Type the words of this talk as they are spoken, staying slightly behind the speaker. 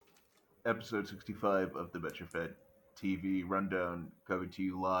Episode 65 of the Metrofed TV Rundown coming to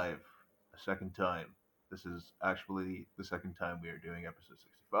you live a second time. This is actually the second time we are doing episode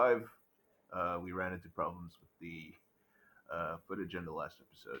 65. We ran into problems with the footage in the last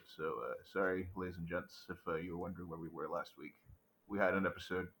episode, so sorry, ladies and gents, if you were wondering where we were last week. We had an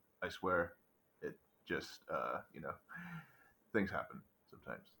episode, I swear. It just, things happen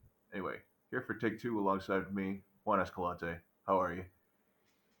sometimes. Anyway, here for take two alongside me, Juan Escalante. How are you?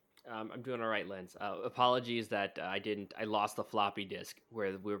 I'm doing all right, Lens. Apologies that I didn't. I lost the floppy disk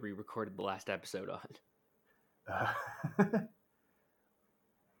where we recorded the last episode on.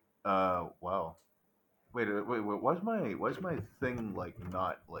 Wow. Wait. Why's my thing like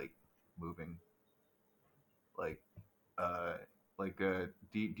not like moving? Like, uh,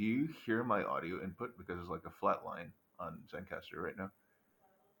 do you hear my audio input because it's like a flat line on Zencaster right now?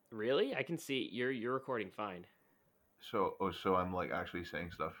 Really, I can see you're recording fine. So I'm like actually saying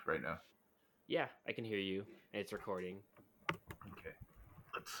stuff right now. Yeah, I can hear you, and it's recording. Okay.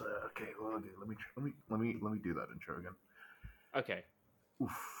 Okay. Well, okay. Let me do that intro again. Okay. Oof.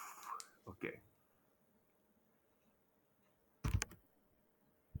 Okay.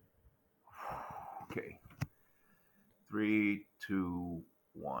 Okay. Three, two,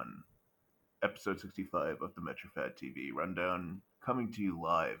 one. Episode 65 of the Metrofad TV Rundown, coming to you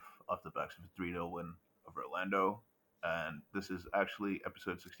live off the backs of a 3-0 win over Orlando. And this is actually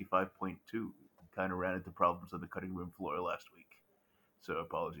episode 65.2. Kind of ran into problems on the cutting room floor last week. So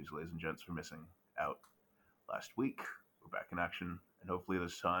apologies, ladies and gents, for missing out last week. We're back in action, and uh, hopefully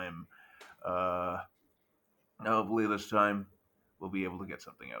this time, we'll be able to get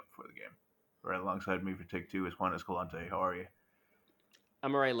something out for the game. Right alongside me for take two is Juan Escalante. How are you?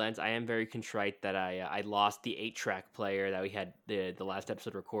 I'm all right, Lens. I am very contrite that I lost the 8-track player that we had the last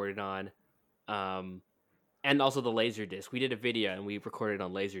episode recorded on, um, and also the laser disc. We did a video and we recorded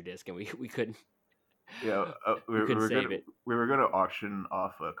on laser disc, and we couldn't Yeah, we couldn't gonna save it. we were gonna auction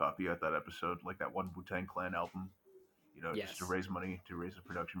off a copy of that episode, like that one Wu Tang Clan album, just to Yes. raise money to raise the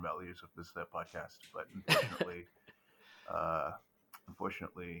production values of this podcast. But unfortunately, uh,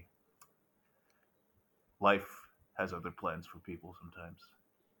 unfortunately, life has other plans for people sometimes,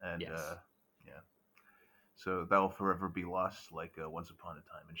 and Yes. yeah, so that will forever be lost, like Once Upon a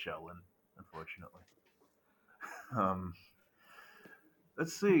Time in Shaolin. Unfortunately, um,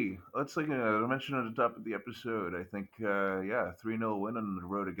 let's see. Let's like I mentioned at the top of the episode. I think yeah, 3-0 win on the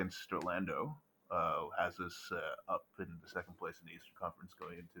road against Orlando has us up in the second place in the Eastern Conference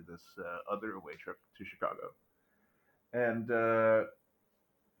going into this other away trip to Chicago. And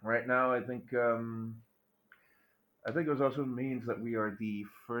right now, I think it also means that we are the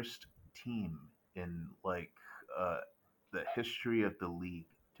first team in like uh, the history of the league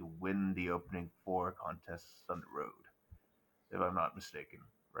to win the opening four contests on the road, if I'm not mistaken.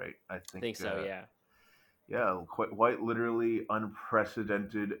 Right? I I think think so. Yeah. yeah, quite literally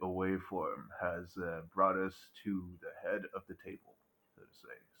unprecedented away form has brought us to the head of the table, so to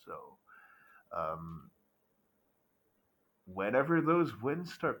say. So, um, whenever those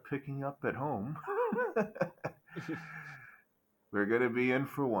wins start picking up at home, we're gonna be in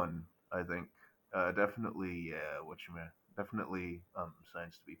for one. I think definitely, yeah, definitely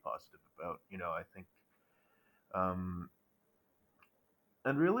signs to be positive about. I think um,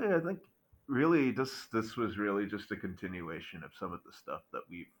 and really, I think really this was really just a continuation of some of the stuff that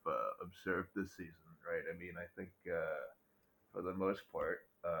we've observed this season, right? I mean, I think for the most part,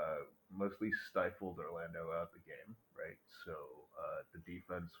 mostly stifled Orlando out the game, right? So the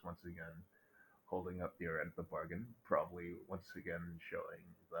defense once again holding up their end of the bargain, probably once again showing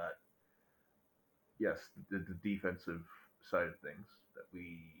that yes, the defensive side of things that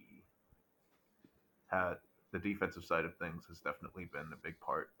we had the defensive side of things has definitely been a big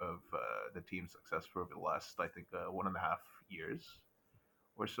part of the team's success for over the last, I think, 1.5 years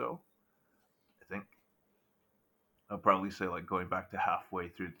or so. I think I'll probably say like going back to halfway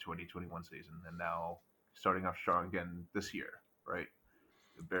through the 2021 season, and now starting off strong again this year, right?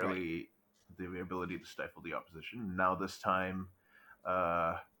 Right. Barely the ability to stifle the opposition. Now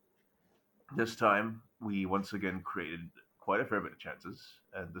uh, this time we once again created quite a fair bit of chances,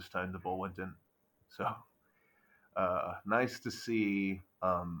 and this time the ball went in. So nice to see.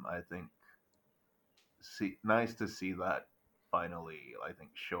 I think nice to see that finally. I think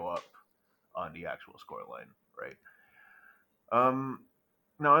show up on the actual scoreline, right? Um,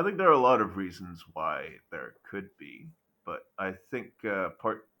 now I think there are a lot of reasons why there could be, but I think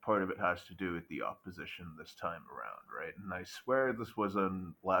part of it has to do with the opposition this time around, right? And I swear this was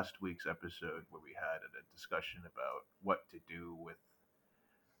on last week's episode where we had a discussion about what to do with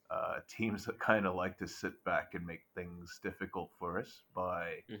teams that kind of like to sit back and make things difficult for us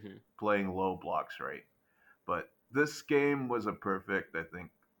by Hmm. playing low blocks, right? But this game was a perfect, I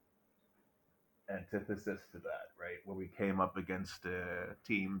think, antithesis to that, right? Where we came up against a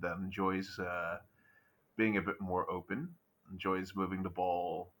team that enjoys being a bit more open, enjoys moving the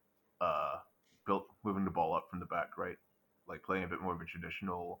ball, uh, moving the ball up from the back, right? Like playing a bit more of a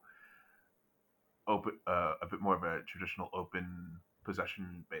traditional a bit more of a traditional open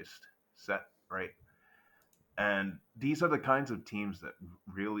possession based set, right? And these are the kinds of teams that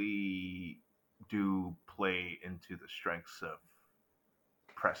really do play into the strengths of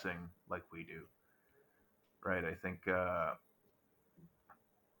pressing like we do, right? I think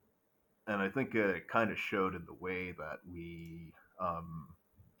it kind of showed in the way that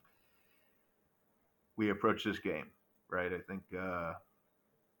we approach this game, right? I think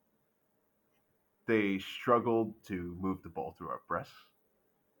they struggled to move the ball through our press.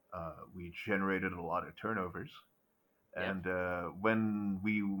 We generated a lot of turnovers, Yep. and when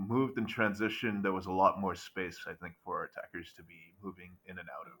we moved in transition, there was a lot more space, I think, for our attackers to be moving in and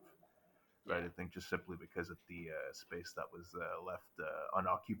out of. Right, Yeah. I think just simply because of the space that was left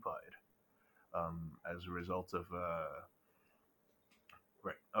unoccupied as a result of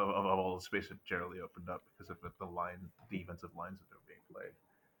of all the space that generally opened up because of the defensive lines that are being played.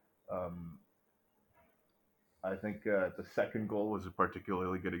 Um, I think the second goal was a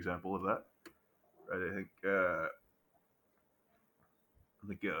particularly good example of that. Right,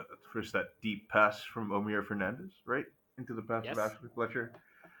 first that deep pass from Omir Fernandez, right into the path of Yes. Ashley Fletcher,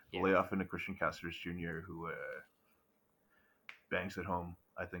 the Yeah. layoff into Christian Casters Jr., who bangs it home.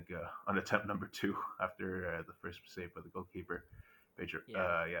 I think on attempt number two after the first save by the goalkeeper, Pedro.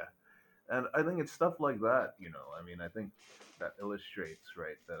 Yeah. Yeah, and I think it's stuff like that. I mean, I think that illustrates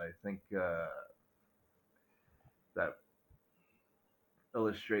right that I think that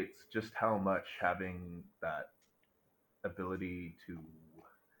illustrates just how much having that ability to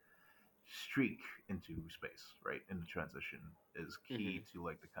streak into space, right, in the transition is key Hmm. to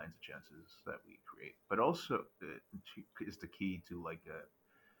like the kinds of chances that we create, but also is the key to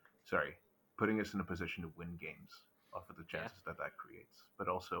sorry, putting us in a position to win games off of the Yeah. chances that creates. But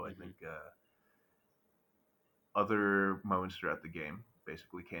also, I Hmm. think other moments throughout the game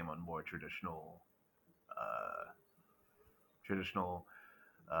basically came on more uh, traditional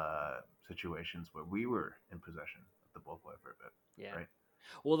situations where we were in possession of the ball play for a bit, Yeah. right?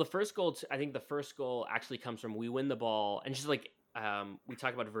 Well, the first goal, I think the first goal actually comes from we win the ball, and just like we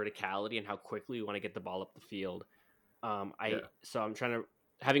talk about verticality and how quickly we want to get the ball up the field. Yeah, I'm trying to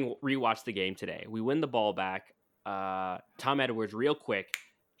having rewatched the game today. We win the ball back. Tom Edwards, real quick,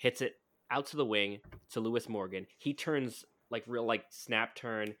 hits it out to the wing to Lewis Morgan. He turns like real like snap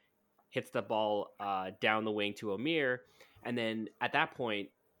turn, hits the ball down the wing to Omir, and then at that point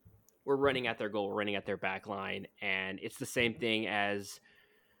we're running at their goal, we're running at their back line, and it's the same thing as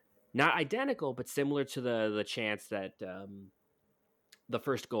not identical, but similar to the chance that the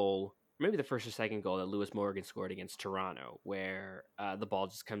first goal, maybe the first or second goal that Lewis Morgan scored against Toronto, where the ball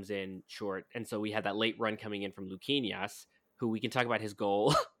just comes in short, and so we had that late run coming in from Luquinhas, who we can talk about his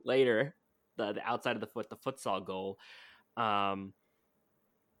goal later, the outside of the foot, the futsal goal. Um,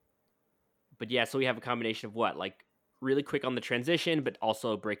 but yeah, so we have a combination of what like really quick on the transition, but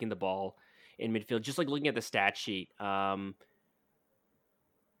also breaking the ball in midfield. Just like looking at the stat sheet.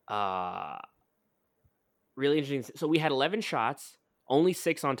 Uh, Really interesting. So we had 11 shots, only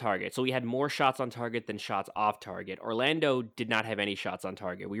 6 on target. So we had more shots on target than shots off target. Orlando did not have any shots on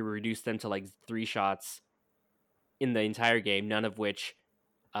target. We reduced them to like 3 shots in the entire game, none of which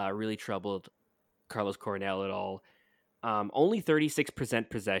really troubled Carlos Coronel at all. Only 36%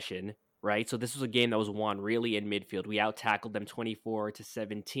 possession, right? So this was a game that was won really in midfield. We out tackled them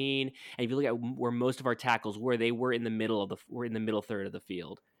 24-17. And if you look at where most of our tackles were, they were in the middle third of the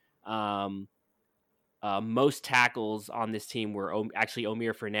field. Most tackles on this team were actually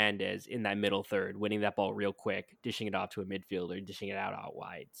Omir Fernandez in that middle third, winning that ball real quick, dishing it off to a midfielder, dishing it out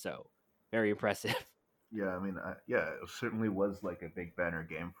wide. So very impressive. yeah. I mean, yeah, it certainly was like a big banner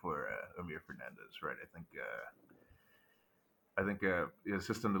game for Amir Fernandez, right? The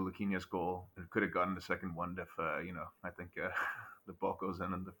assist on the Luquinhas goal, it could have gotten the second one if I think the ball goes in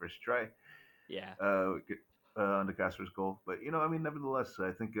the first try. Yeah. On the Castros goal. But I mean, nevertheless,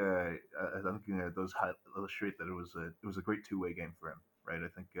 I think those illustrate that it was a great two-way game for him, right? I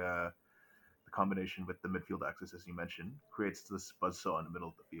think the combination with the midfield access, as you mentioned, creates this buzzsaw in the middle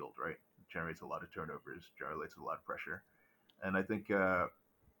of the field, right? It generates a lot of turnovers, generates a lot of pressure, and I think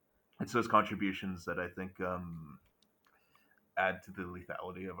it's those contributions that I think add to the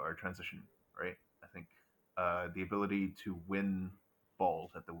lethality of our transition, right? I think the ability to win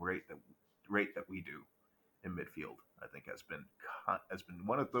balls at the rate that we do in midfield, I think has been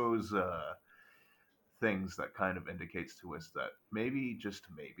one of those things that kind of indicates to us that maybe, just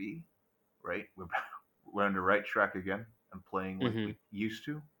maybe, right, we're on the right track again and playing like Hmm. we used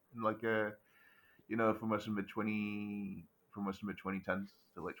to, in like a from most of mid 2010s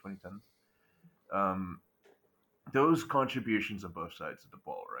to late 2010s. Um, those contributions on both sides of the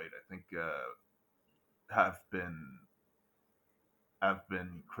ball, right, I think have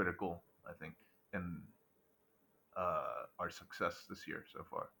been critical. I think in our success this year so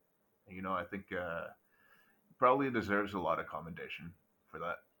far. I think probably deserves a lot of commendation for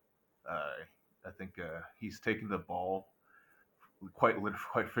that. I think he's taken the ball quite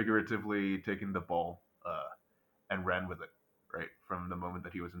figuratively, taken the ball and ran with it right from the moment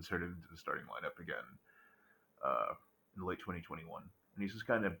that he was inserted into the starting lineup again uh, in late 2021, and he's just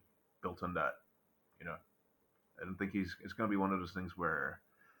kind of built on that. You know, I don't think it's going to be one of those things where,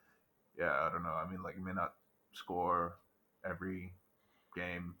 yeah, I don't know. I mean, like, he may not score every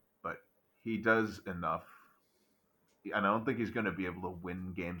game, but he does enough, and I don't think he's going to be able to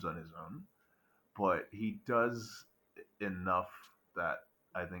win games on his own, but he does enough that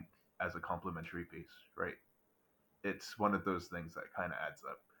I think as a complementary piece, right? It's one of those things that kind of adds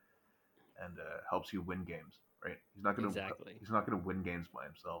up and helps you win games, right? Exactly. He's not gonna win games by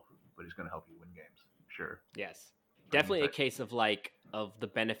himself, but he's gonna help you win games, sure. Yes. Bring you Definitely a back. case of of the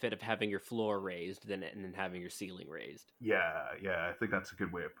benefit of having your floor raised than and then having your ceiling raised. Yeah, yeah, I think that's a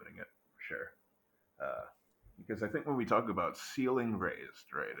good way of putting it, for sure. Uh, because I think when we talk about ceiling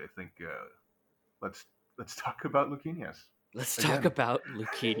raised, right? I think let's let's talk about Lucchinias Let's talk again. about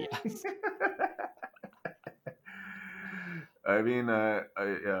leukemia. I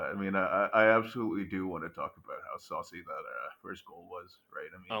absolutely do want to talk about how saucy that first goal was, right?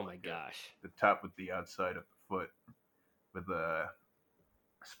 I mean, Oh my like gosh. the tap with the outside of the foot, with the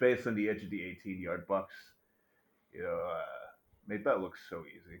space on the edge of the 18-yard box, made that look so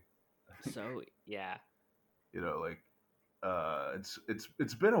easy. I think, So yeah. like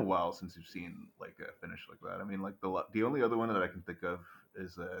it's been a while since you've seen like a finish like that. I mean, like the only other one that I can think of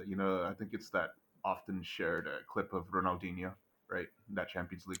is I think it's that often shared clip of Ronaldinho, right? That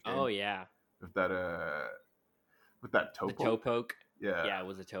Champions League Oh game yeah. with that toe The toe poke. poke. Yeah, Yeah, it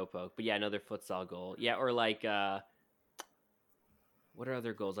was a toe poke. But yeah, another futsal goal. Yeah, or what are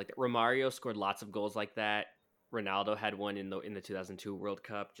other goals like that? Romario scored lots of goals like that. Ronaldo had one in the 2002 World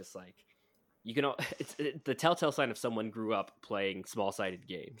Cup. Just like you can, it's the telltale sign of someone grew up playing small sided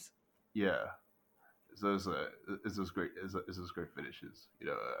games. yeah. Is those great finishes.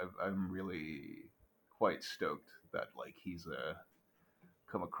 I'm really quite stoked that like he's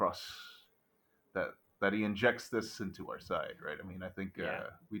come across that he injects this into our side, right? I mean, I think Yeah,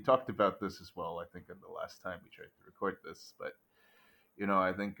 we talked about this as well. I think in the last time we tried to record this, but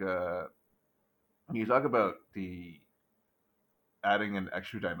I think when you talk about the adding an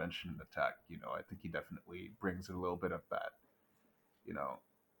extra dimension attack, I think he definitely brings a little bit of that, you know,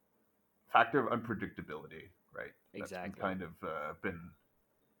 factor of unpredictability, right? That's been exactly. kind of been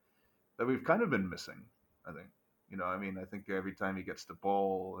that we've kind of been missing. I think, I mean, I think every time he gets the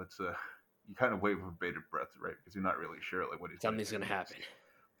ball, it's a you kind of wait with bated breath, right? Because you're not really sure like what he's going to Something's do gonna next. happen.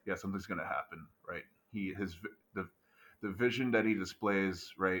 Yeah, something's going to happen, right? The vision that he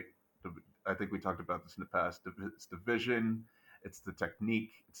displays, right? The, I think we talked about this in the past. It's the vision, it's the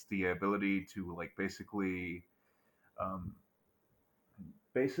technique, it's the ability to like um,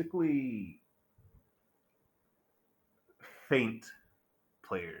 basically feint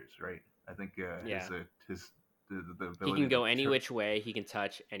players, right? I think Yeah, his the he can ability to go any which way. He can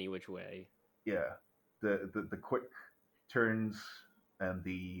touch any which way. yeah, the quick turns and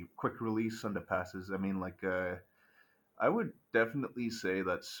the quick release on the passes. I mean, like I would definitely say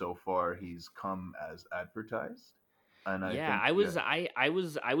that so far he's come as advertised, and I Yeah, think I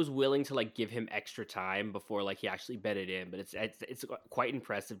was willing to like give him extra time before like he actually bedded in, but it's quite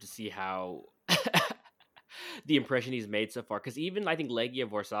impressive to see how the impression he's made so far. Because even I think Legia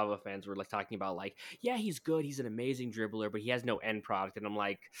Warsaw fans were like talking about like, yeah, he's good, he's an amazing dribbler, but he has no end product, and I'm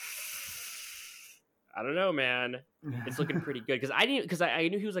like, I don't know, man. It's looking pretty good because I didn't because I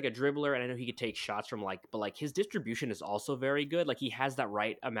knew he was like a dribbler and I know he could take shots from like, but like his distribution is also very good. Like he has that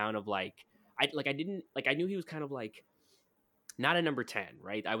right amount of like I didn't like I knew he was kind of like not a number 10,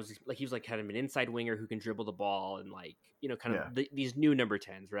 right? I was like, he was like kind of an inside winger who can dribble the ball and like, kind of yeah, these new number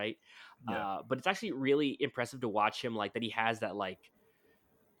 10s, right? yeah, But it's actually really impressive to watch him, like that he has that, like,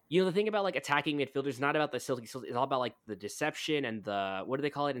 the thing about like attacking midfielders is not about the silky, it's all about like the deception and the, what do they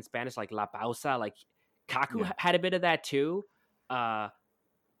call it in Spanish? Like la pausa. Like Kaku yeah, had a bit of that too. Uh,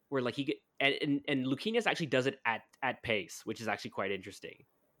 where like he get, and Luquinhas actually does it at pace, which is actually quite interesting.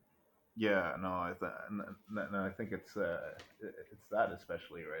 Yeah, no, I think it's that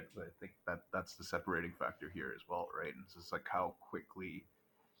especially, right? I think that's the separating factor here as well, right? And it's just like how quickly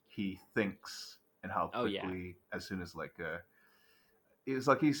he thinks and how Oh yeah, quickly, as soon as like it's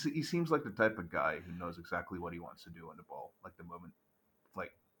like he seems like the type of guy who knows exactly what he wants to do on the ball, like the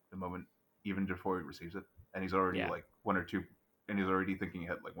moment even before he receives it, and he's already yeah, like one or two, and he's already thinking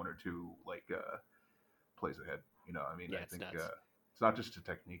ahead like one or two like plays ahead. You know, I mean, yeah. I It's think nuts. it's not just the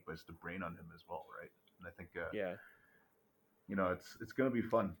technique, but it's the brain on him as well, right? And I think Yeah, it's gonna be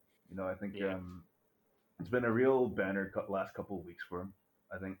fun. You know, I think yeah, it's been a real banner last couple of weeks for him.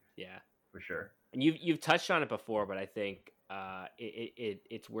 I think yeah. for sure. And you've touched on it before, but I think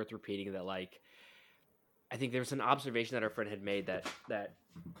it's worth repeating that like I think there was an observation that our friend had made that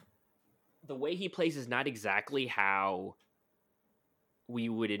the way he plays is not exactly how we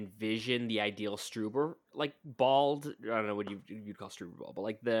would envision the ideal Struber, like bald. I don't know what you'd call Struber ball, but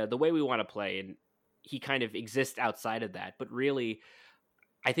like the way we want to play, and he kind of exists outside of that. But really,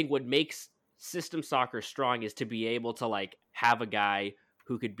 I think what makes system soccer strong is to be able to like have a guy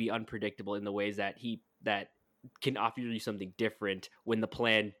who could be unpredictable in the ways that he that can offer you something different when the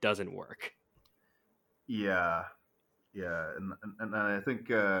plan doesn't work. Yeah, yeah, and I think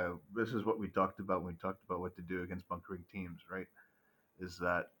this is what we talked about when we talked about what to do against bunkering teams, right? Is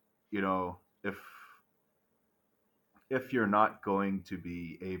that you know if you're not going to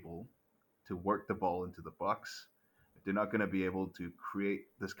be able to work the ball into the box, if they're not going to be able to create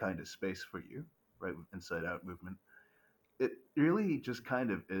this kind of space for you, right, with inside out movement, it really just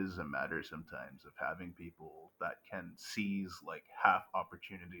kind of is a matter sometimes of having people that can seize like half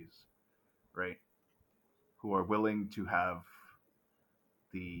opportunities, right? Who are willing to have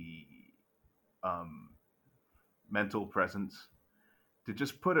the um, mental presence to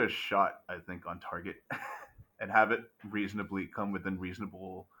just put a shot, I think, on target and have it reasonably come within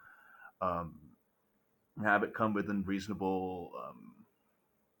reasonable um, have it come within reasonable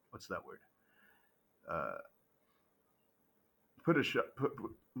what's that word uh, put a shot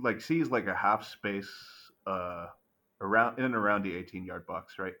like sees like a half space uh, around in and around the 18-yard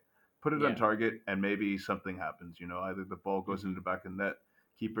box, right? Put it on Yeah. target and maybe something happens, you know, either the ball goes Mm-hmm. into the back of the net,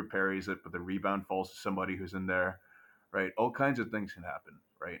 keeper parries it, but the rebound falls to somebody who's in there, right? All kinds of things can happen,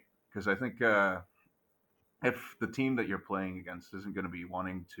 right? Because I think if the team that you're playing against isn't going to be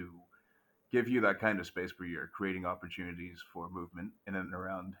wanting to give you that kind of space where you're creating opportunities for movement in and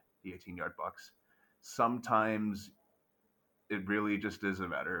around the 18-yard box, sometimes it really just is a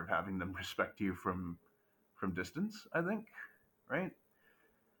matter of having them respect you from distance, I think, right?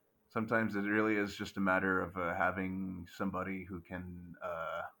 Sometimes it really is just a matter of having somebody who can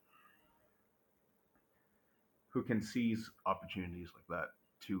seize opportunities like that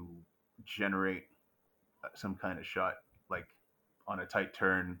to generate some kind of shot, like on a tight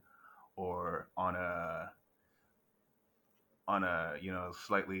turn or on a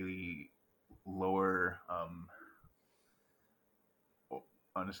slightly lower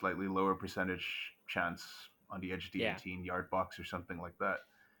on a slightly lower percentage chance on the edge of the Yeah. 18-yard box or something like that.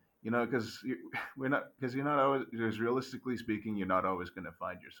 You know, because you're not always, because realistically speaking, you're not always going to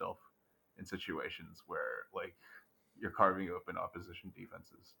find yourself in situations where like you're carving open opposition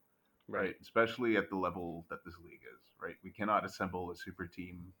defenses, right? Right. Especially at the level that this league is, right? We cannot assemble a super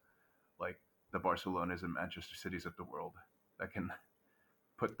team like the Barcelonas and Manchester Cities of the world that can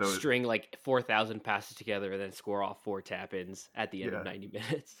put those. String like 4,000 passes together and then score off 4 tap-ins at the end of Yeah, 90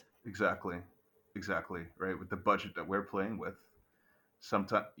 minutes. exactly, exactly, right. With the budget that we're playing with,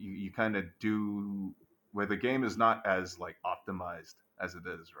 sometimes you kind of do where the game is not as like optimized as it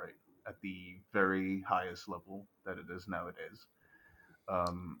is, right, at the very highest level that it is nowadays.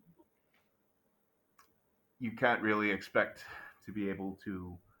 Um, you can't really expect to be able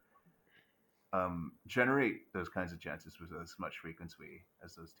to generate those kinds of chances with as much frequency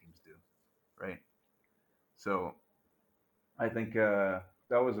as those teams do, right? So I think that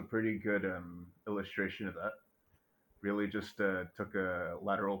was a pretty good illustration of that. Really, just took a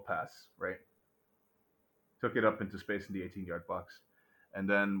lateral pass, right? Took it up into space in the 18-yard box, and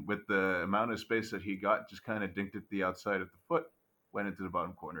then with the amount of space that he got, just kind of dinked it the outside of the foot, went into the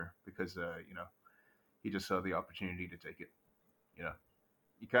bottom corner because he just saw the opportunity to take it. You know,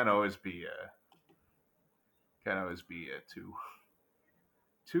 you can't always be too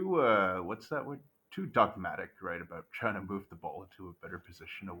what's that word? Too dogmatic, right? About trying to move the ball into a better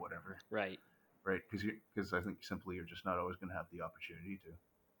position or whatever, Right. right? Because I think simply you're just not always going to have the opportunity to,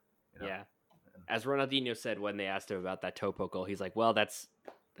 you know. Yeah. And, As Ronaldinho said when they asked him about that Topo goal, he's like, "Well, that's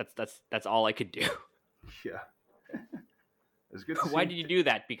all I could do." yeah, It's good to Why see. did you do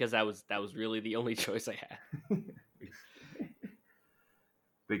that? Because that was really the only choice I had.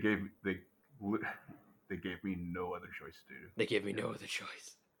 they gave they they gave me no other choice to do. They gave me Yeah, no other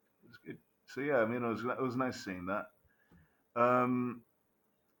choice. it was good. So yeah, I mean, it was nice seeing that. Um,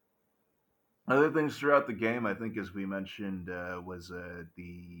 Other things throughout the game, I think, as we mentioned, was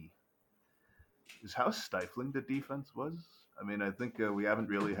the is how stifling the defense was. I mean, I think we haven't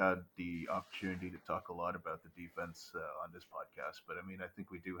really had the opportunity to talk a lot about the defense on this podcast, but I mean, I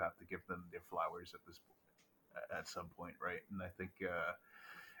think we do have to give them their flowers at some point, right? And I think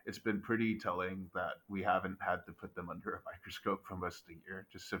it's been pretty telling that we haven't had to put them under a microscope for most of the year,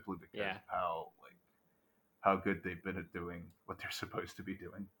 just simply because Yeah, of how good they've been at doing what they're supposed to be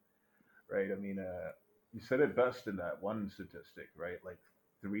doing, right? I mean, you said it best in that one statistic, right? Like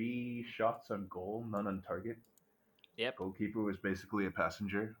 3 shots on goal, none on target. yep, Goalkeeper was basically a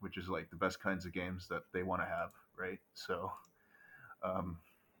passenger, which is like the best kinds of games that they want to have, right? So, um,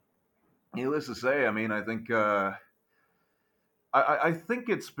 needless to say, I mean, I think I think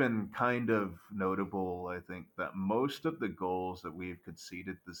it's been kind of notable. I think that most of the goals that we've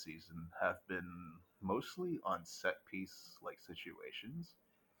conceded this season have been mostly on set piece like situations,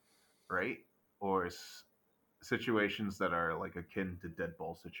 right? Or situations that are like akin to dead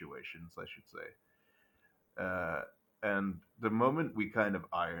ball situations, I should say. Uh, and the moment we kind of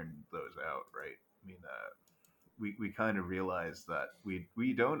ironed those out, right? I mean, we kind of realized that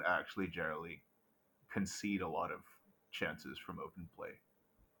we don't actually generally concede a lot of chances from open play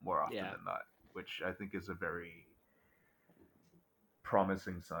more often yeah, than not, which I think is a very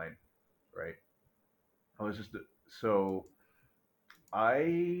promising sign, right? I was just so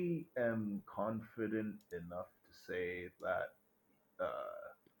I am confident enough to say that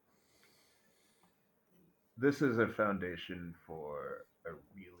this is a foundation for a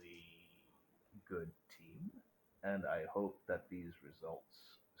really good team, and I hope that these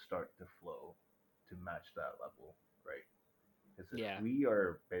results start to flow to match that level, right? Because if yeah, we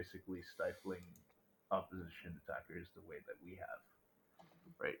are basically stifling opposition attackers the way that we have,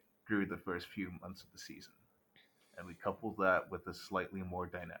 right, through the first few months of the season, and we couple that with a slightly more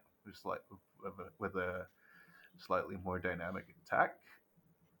dynamic, with a slightly more dynamic attack,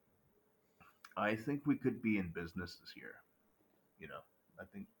 I think we could be in business this year. You know, I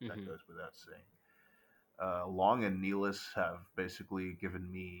think that hmm goes without saying. Long and Neelis have basically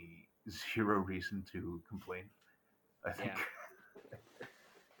given me zero reason to complain, I think. yeah,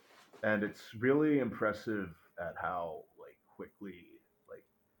 And it's really impressive at how like quickly like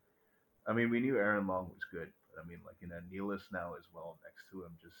I mean we knew Aaron Long was good, but I mean like Neelis now as well next to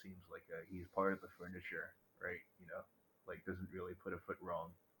him just seems like he's part of the furniture, right? Like doesn't really put a foot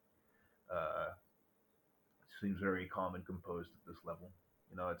wrong. Uh, Seems very calm and composed at this level.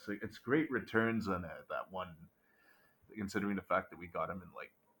 It's great returns on that one, considering the fact that we got him in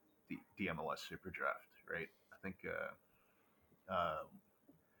like the MLS Super Draft, right? I think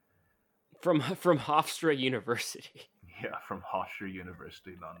from Hofstra University. yeah, from Hofstra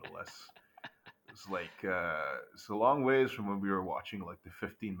University, nonetheless. It's a long ways from when we were watching like the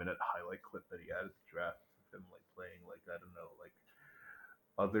 15-minute highlight clip that he had at the draft of him like playing like I don't know like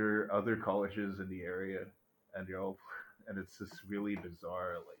other colleges in the area, and and it's this really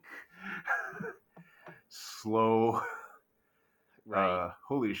bizarre like slow Right,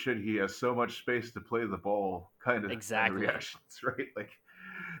 holy shit, he has so much space to play the ball kind of exactly. reactions, right? Like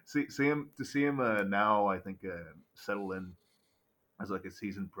see him now, I think settle in as like a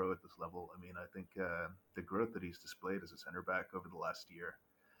seasoned pro at this level. I mean, I think the growth that he's displayed as a center back over the last year,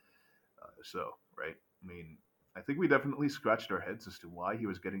 right. I mean, I think we definitely scratched our heads as to why he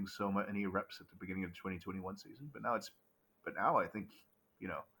was getting so many reps at the beginning of the 2021 season, but now I think you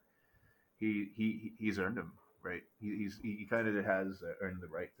know he's earned them, right? He kind of has earned the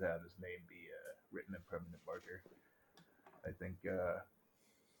right to have his name be written in permanent marker. I think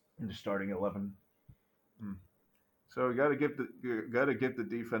in the starting 11. Mm. So we got to give the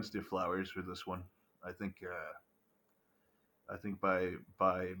defense their flowers for this one. I think I think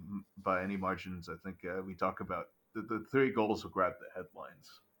by any margins, I think we talk about the 3 goals will grab the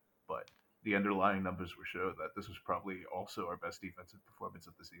headlines, but the underlying numbers will show that this was probably also our best defensive performance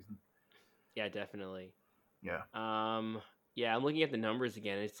of the season. Yeah, definitely. Yeah. Um, yeah, I'm looking at the numbers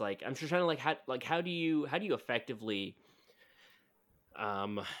again. It's like I'm just trying to how do you effectively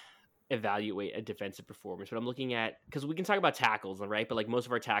um evaluate a defensive performance? But I'm looking at because we can talk about tackles, right? But like most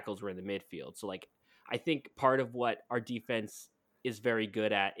of our tackles were in the midfield, so like I think part of what our defense is very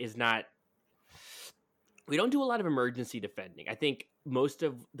good at is not we don't do a lot of emergency defending. I think most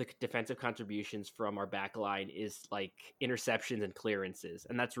of the defensive contributions from our back line is like interceptions and clearances,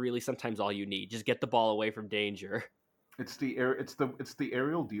 and that's really sometimes all you need. Just get the ball away from danger. it's the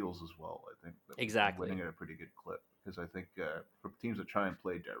aerial deals as well. I think that we've been Exactly. winning at a pretty good clip because I think for teams that try and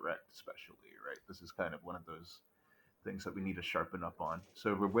play direct, especially, right, this is kind of one of those things that we need to sharpen up on.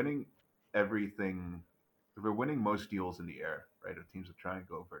 So if we're winning everything, if we're winning most deals in the air, right, of teams that try and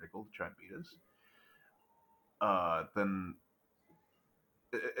go vertical to try and beat us, then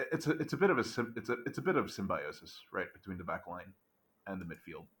it's a bit of it's a bit of symbiosis, right, between the back line and the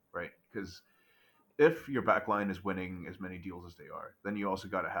midfield, right? Because if your back line is winning as many deals as they are, then you also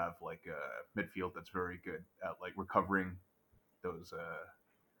got to have like a midfield that's very good at like recovering those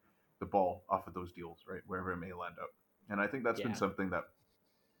the ball off of those deals, right, wherever it may land up. And I think that's been Yeah. something that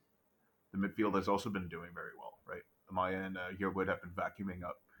the midfield has also been doing very well, right? Amaya and Yearwood have been vacuuming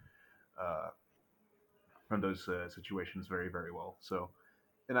up uh, from those situations very, very well. So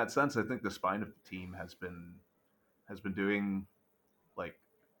in that sense, I think the spine of the team has been doing like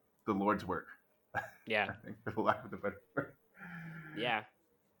the Lord's work. Yeah. I think, for lack of a better word. Yeah.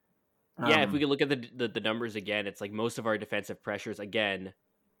 Yeah, if we Um, could look at the numbers again, it's like most of our defensive pressures again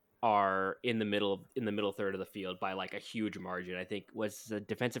are in the middle third of the field by like a huge margin. I think was the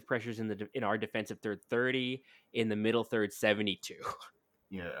defensive pressures in our defensive third 30, in the middle third 72,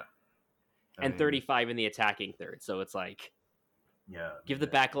 yeah, I and mean, 35 in the attacking third. So it's like yeah, I give mean,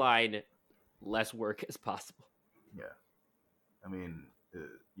 the back line less work as possible. yeah, I mean,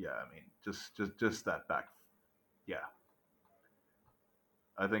 yeah, I mean, just that back, yeah.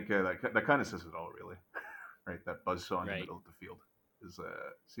 I think that kind of says it all, really, right? That buzzsaw in the Right. middle of the field is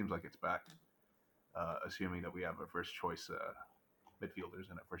seems like it's back, assuming that we have our first choice midfielders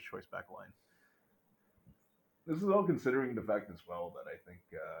and our first choice back line. This is all considering the fact as well that I think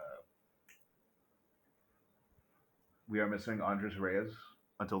we are missing Andres Reyes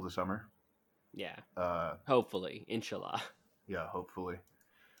until the summer. Yeah. Uh, Hopefully, inshallah. yeah, hopefully.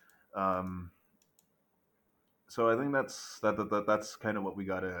 Um, so I think that's kind of what we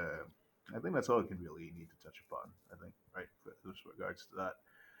gotta. I think that's all we can really need to touch upon. I think, right, with regards to that.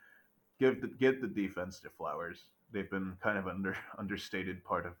 Give the defense their flowers. They've been kind of understated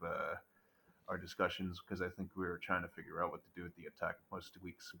part of our discussions because I think we were trying to figure out what to do with the attack most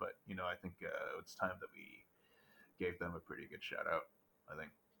weeks. But I think it's time that we gave them a pretty good shout out. I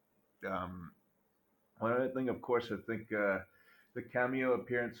think. One other thing, of course, I think the cameo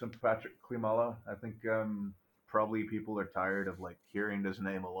appearance from Patrick Klimala. I think probably people are tired of like hearing this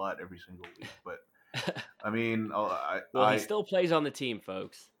name a lot every single week. But I mean, Well, he still plays on the team,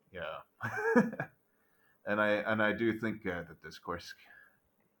 folks. yeah, and I do think the discourse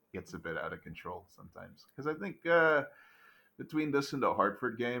gets a bit out of control sometimes because I think between this and the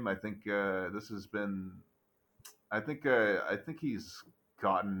Hartford game, I think this has been. I think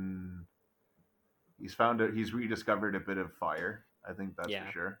gotten he's found it. He's rediscovered a bit of fire. I think that's for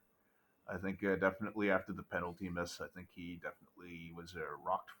Yeah. sure. I think definitely after the penalty miss, I think he definitely was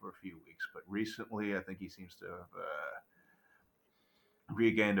rocked for a few weeks. But recently, I think he seems to have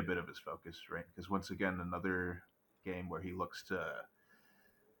regained a bit of his focus, right? Because once again, another game where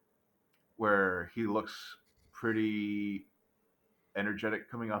he looks pretty energetic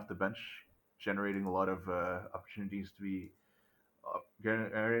coming off the bench, generating a lot of opportunities to be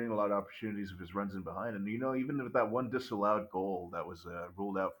generating a lot of opportunities with his runs in behind. And even with that one disallowed goal that was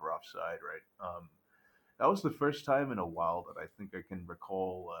ruled out for offside, right? That was the first time in a while that I think I can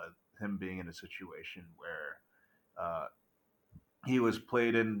recall him being in a situation where uh, he was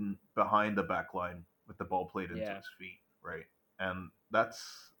played in behind the back line with the ball played into Yeah. his feet, right? And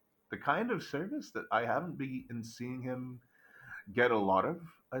that's the kind of service that I haven't been seeing him get a lot of.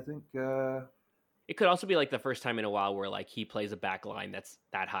 I think, It could also be like the first time in a while where like he plays a back line that's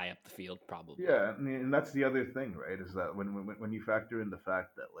that high up the field, probably. yeah, I mean, and that's the other thing, right? Is that when you factor in the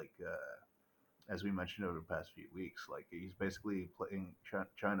fact that like as we mentioned over the past few weeks, like he's basically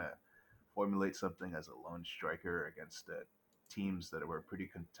trying to formulate something as a lone striker against teams that were pretty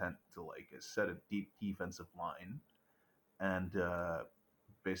content to like set a deep defensive line and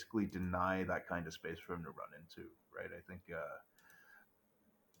basically deny that kind of space for him to run into, right? I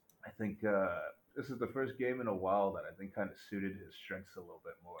think this is the first game in a while that I think kind of suited his strengths a little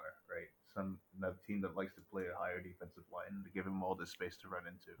bit more, right? Another team that likes to play a higher defensive line to give him all this space to run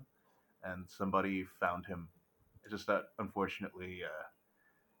into, and somebody found him. It's just that unfortunately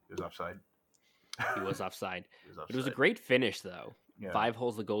he was offside. He was offside. He was But it was a offside. great finish though. Yeah, 5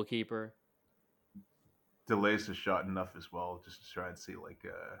 holes the goalkeeper. delays the shot enough as well, just to try and see like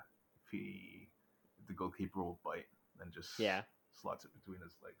if the goalkeeper will bite and just Yeah. slots it between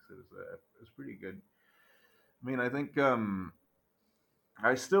his legs. It was pretty good. I mean, I think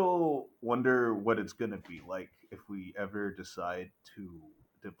I still wonder what it's gonna be like if we ever decide to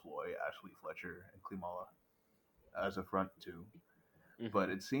deploy Ashley Fletcher and Klimala. as a front two. Hmm. But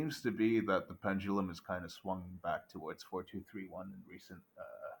it seems to be that the pendulum has kind of swung back towards 4-2-3-1 in recent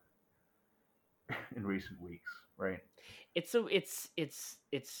in recent weeks, right? It's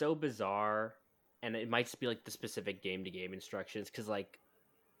so bizarre, and it might just be like the specific game to game instructions because like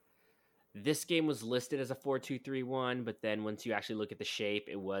this game was listed as a 4-2-3-1, but then once you actually look at the shape,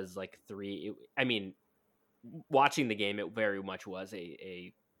 it was like I mean, watching the game, it very much was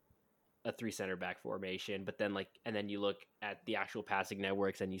a three center back formation. But then and then you look at the actual passing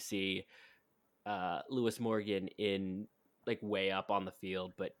networks and you see Lewis Morgan in like way up on the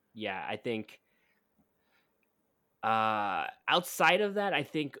field. But yeah, I think outside of that, I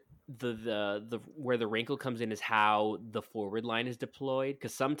think the where the wrinkle comes in is how the forward line is deployed,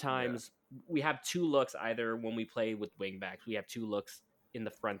 because Yeah, sometimes we have two looks. Either when we play with wingbacks, we have two looks in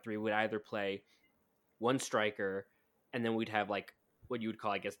the front three. We'd either play one striker, and then we'd have like what you would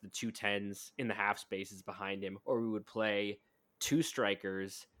call, I guess, the two tens in the half spaces behind him, or we would play two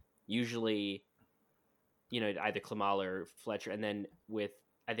strikers, usually, either Klamala or Fletcher, and then with,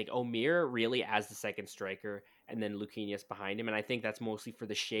 I think, Omir really as the second striker, and then Luquinhas behind him. And I think that's mostly for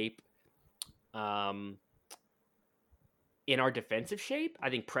the shape. Um, in our defensive shape, I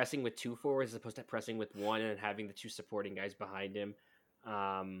think pressing with two forwards as opposed to pressing with one and having the two supporting guys behind him.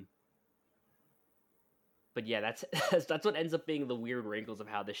 Um, but yeah, that's that's what ends up being the weird wrinkles of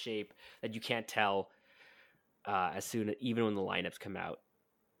how the shape that you can't tell as soon, even when the lineups come out.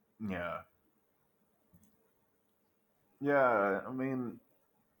 yeah, yeah.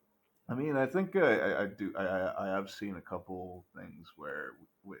 I think I do. I have seen a couple things where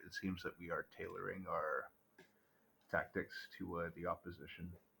it seems that we are tailoring our tactics to the opposition,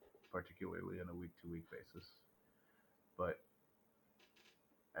 particularly on a week to week basis. But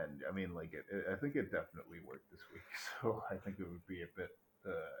and I mean, like I think it definitely worked this week. So I think it would be a bit.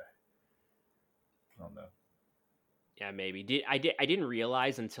 I don't know. Yeah, maybe. I didn't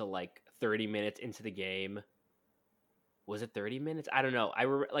realize until like 30 minutes into the game. Was it 30 minutes? I don't know. I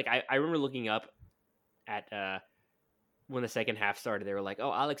remember looking up at when the second half started. They were like,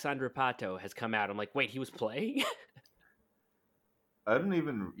 "Oh, Alexandre Pato has come out." I'm like, "Wait, he was playing?" I didn't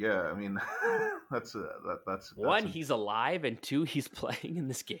even. Yeah, I mean, that's One, he's alive, and two, he's playing in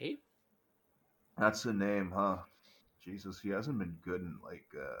this game. that's a name, huh? Jesus, he hasn't been good in like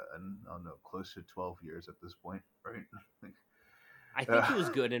I don't know, close to 12 years at this point, right? I think he was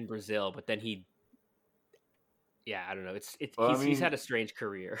uh, good in Brazil, but then yeah, I don't know. It's well, I he's mean, had a strange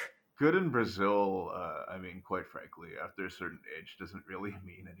career. good in Brazil. I mean, quite frankly, after a certain age, doesn't really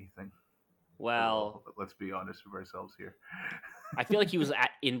mean anything. Well, Well, let's be honest with ourselves here. I feel like he was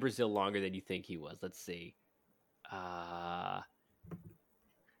in Brazil longer than you think he was. Let's see. Uh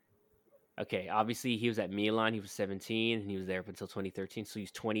Okay, obviously he was at Milan. He was 17 and he was there up until 2013. So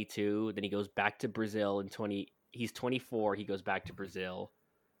he's 22. Then he goes back to Brazil in 20. He's 24. He goes back to Brazil.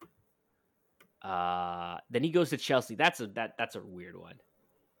 Then he goes to Chelsea. That's a weird one.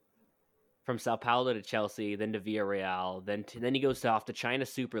 From Sao Paulo to Chelsea, then to Villarreal, then he goes off to China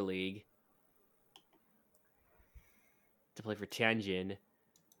Super League to play for Tianjin,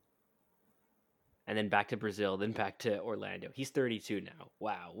 and then back to Brazil, then back to Orlando. He's 32 now.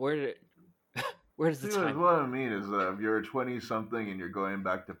 Wow, where does the See, time what go? I mean is, if you're 20 something and you're going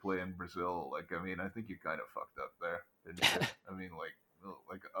back to play in Brazil, like, I mean, I think you kind of fucked up there, didn't you? I mean,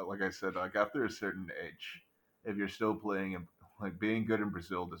 like I said, like after a certain age, if you're still playing and like being good in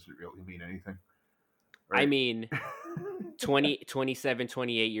Brazil doesn't really mean anything, I right? mean, 20, 27,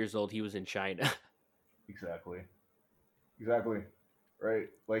 28 years old. He was in China. Exactly, exactly, right?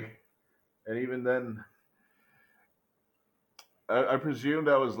 Like, and even then, I presume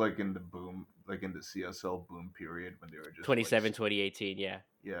that was like in the boom, like in the CSL boom period when they were just like 27, 2018. Yeah.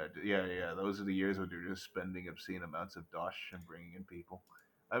 yeah, yeah. Those are the years where they're just spending obscene amounts of dosh and bringing in people.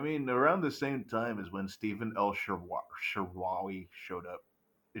 I mean, around the same time as when Stephen El Shirawi showed up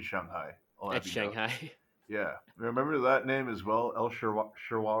in Shanghai. I'll At have you know. Shanghai. Yeah, remember that name as well, El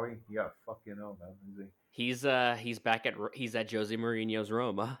Shirawi. Yeah, fucking hell, man. He's at Jose Mourinho's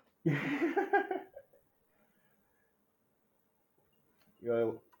Roma. Is he?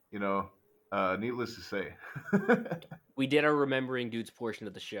 Yeah, you know. Needless to say. We did our remembering dudes portion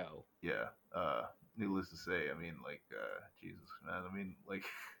of the show. Yeah. Needless to say, I mean, like, Jesus, man. I mean, like,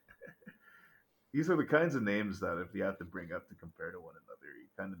 these are the kinds of names that if you have to bring up to compare to one another, you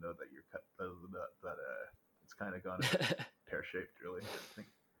kind of know that you're cut that it's kind of gone a bit pear shaped, really. I think,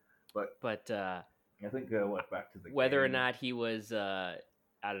 but But I think what back to the whether or game. not he was, I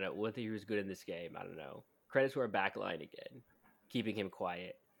don't know, whether he was good in this game, I don't know. Credit to our back line again, keeping him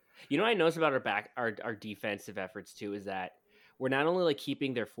quiet. You know what I noticed about our defensive efforts too is that we're not only like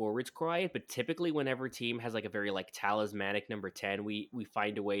keeping their forwards quiet, but typically whenever a team has like a very like talismanic number 10, we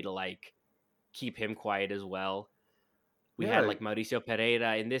find a way to like keep him quiet as well. We had Yeah, like Mauricio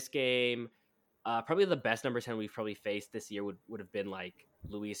Pereira in this game. Probably the best number 10 we've probably faced this year would have been like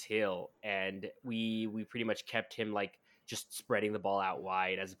Luis Hill, and we pretty much kept him like just spreading the ball out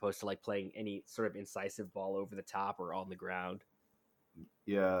wide as opposed to like playing any sort of incisive ball over the top or on the ground.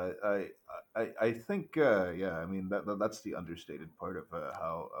 yeah. I think yeah. I mean that's the understated part of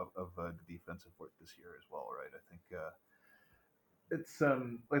how of the defensive work this year as well, right? I think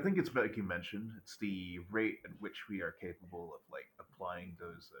I think it's like you mentioned, it's the rate at which we are capable of like applying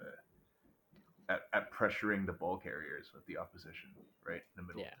those at pressuring the ball carriers of the opposition, right in the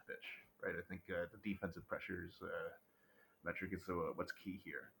middle of Yeah. the pitch, right? I think the defensive pressures metric is what's key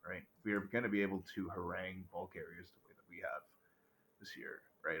here, right? We are going to be able to harangue ball carriers the way that we have this year,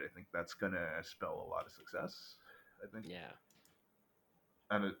 right? I think that's going to spell a lot of success. I think, Yeah.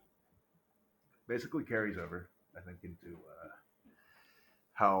 and it basically carries over, I think, into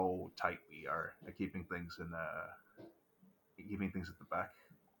how tight we are at keeping things at the back,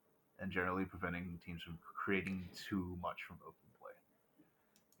 and generally preventing teams from creating too much from open play.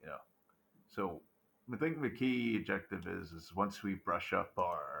 You know, so I think the key objective is once we brush up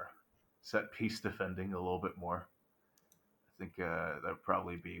our set piece defending a little bit more, I think that'd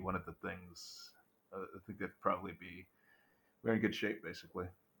probably be one of the things. I think that'd probably be we're in good shape, basically.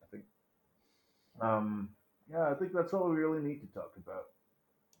 I think. Um, yeah, I think that's all we really need to talk about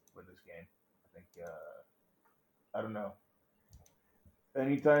for this game. I think. I don't know.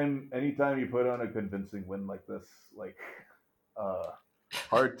 Anytime you put on a convincing win like this, like, uh,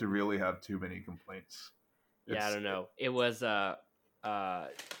 hard to really have too many complaints. Yeah, I It's don't know. It was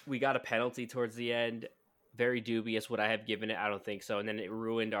we got a penalty towards the end. Very dubious. Would I have given it? I don't think so. And then it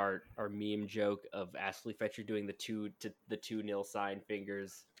ruined our meme joke of Ashley Fetcher doing the 2-0 sign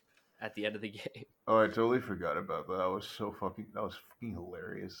fingers at the end of the game. Oh, I totally forgot about that. That was fucking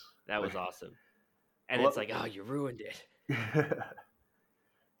hilarious. That Like, was awesome. And it's well, like, oh, you ruined it.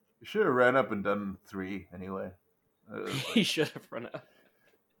 you should have ran up and done three anyway. He should have run up.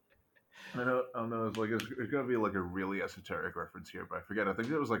 I don't know. It's gonna be like a really esoteric reference here, but I forget. I think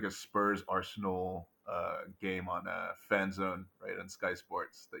it was like a Spurs Arsenal game on Fan Zone, right, on Sky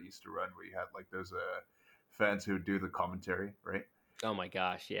Sports that used to run, where you had like those fans who would do the commentary, right? Oh my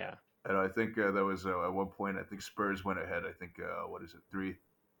gosh, yeah. And I think there was at one point, I think Spurs went ahead. I think what is it,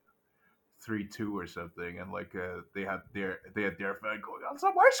 3-2 or something, and like they had their fan going on. So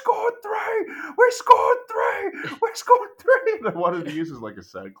we scored three, we scored three. And I wanted to use it as like a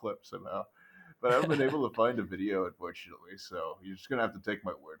sound clip somehow, but I haven't been able to find a video, unfortunately. So you're just gonna have to take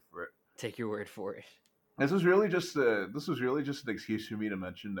my word for it. Take your word for it. This was really just an excuse for me to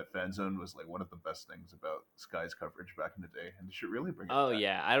mention that Fanzone was like one of the best things about Sky's coverage back in the day, and they should really bring it Oh back.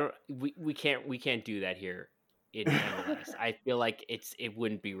 yeah, I don't. We can't do that here in MLS. I feel like it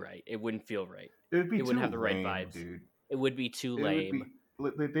wouldn't be right. It wouldn't feel right. It would be It wouldn't too have the right lame, vibes. dude. It would be too It would lame.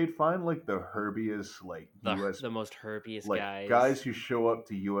 be they'd find like the herbiest like U.S. The most herbiest like guys. who show up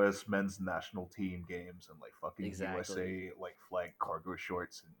to U.S. men's national team games and like fucking Exactly. USA like flag cargo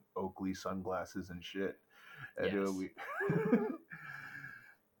shorts and Oakley sunglasses and shit. And Yes. we,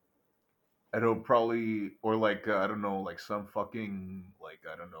 and it'll probably or like I don't know like some fucking like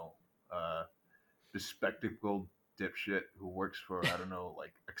I don't know bespectacled dipshit who works for I don't know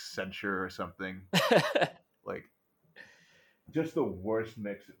like Accenture or something like just the worst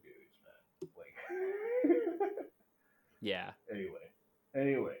mix of dudes, man. Like Yeah.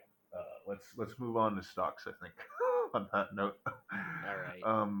 Anyway, let's move on to stocks. I think on that note. All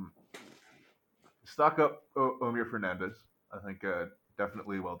right. Stock up Omir Fernandez. I think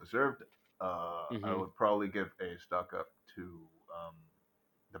definitely well deserved. I would probably give a stock up to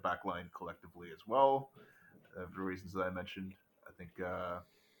the back line collectively as well, for reasons that I mentioned. I think the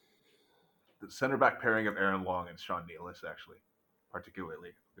center back pairing of Aaron Long and Sean Nealis actually, particularly,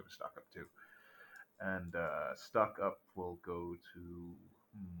 I'll give a stock up to. And stock up will go to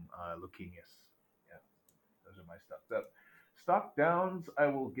Luquinhas. Yeah, those are my stocks up. Stock downs, I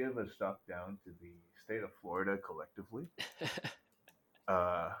will give a stock down to the state of Florida collectively.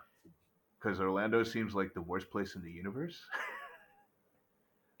 Because Orlando seems like the worst place in the universe.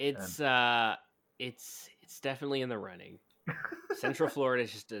 It's definitely in the running. Central Florida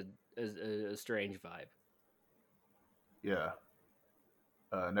is just a strange vibe. Yeah.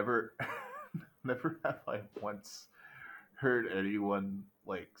 Never have I once heard anyone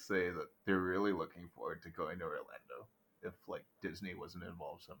like say that they're really looking forward to going to Orlando if like Disney wasn't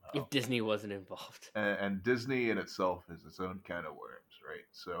involved somehow. If Disney wasn't involved. And Disney in itself is its own can of worms, right?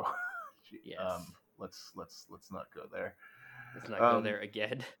 So yes. let's not go there. Let's not go Um, there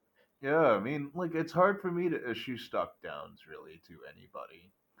again. yeah, I mean, like it's hard for me to issue stock downs really to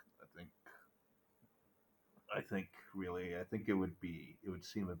anybody. I think I think it would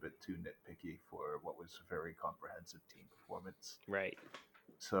seem a bit too nitpicky for what was a very comprehensive team performance. Right.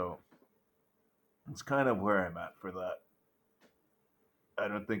 So it's kind of where I'm at for that. I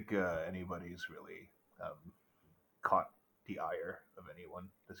don't think anybody's really caught the ire of anyone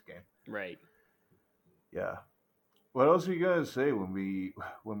this game. Right. Yeah. What else do you guys say when we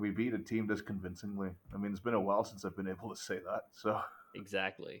beat a team this convincingly? I mean, it's been a while since I've been able to say that. So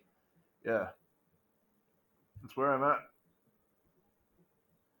Exactly. yeah, that's where I'm at.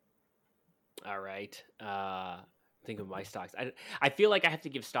 All right. Think of my stocks. I feel like I have to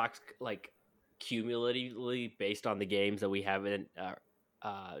give stocks like cumulatively based on the games that we haven't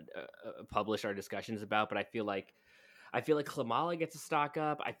published our discussions about. But I feel like Klamala gets a stock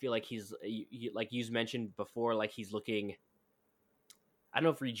up. I feel like he's like you mentioned before, like he's looking. I don't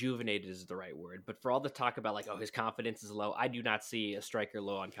know if rejuvenated is the right word, but for all the talk about like, oh, his confidence is low, I do not see a striker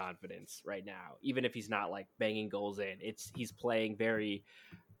low on confidence right now. Even if he's not like banging goals in, he's playing very,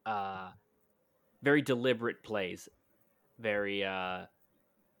 very deliberate plays. Very,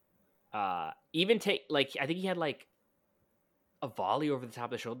 even take like I think he had like a volley over the top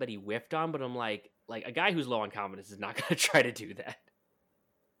of the shoulder that he whiffed on, but I'm like a guy who's low on confidence is not going to try to do that.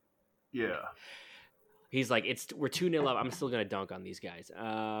 Yeah. He's like, we're 2-0 up. I'm still going to dunk on these guys.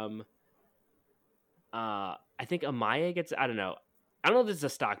 I think Amaya gets. I don't know. I don't know if this is a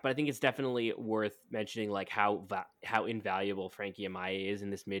stock, but I think it's definitely worth mentioning, like how invaluable Frankie Amaya is in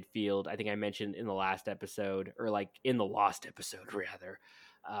this midfield. I think I mentioned in the last episode, or like in the lost episode rather,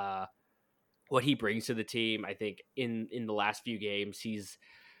 what he brings to the team. I think in the last few games,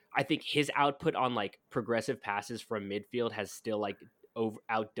 I think his output on like progressive passes from midfield has still like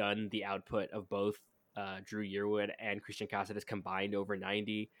outdone the output of both Drew Yearwood and Christian Cáceres combined over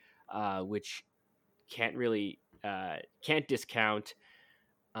 90, which can't really can't discount.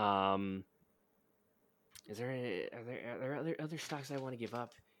 Is there are there other stocks I want to give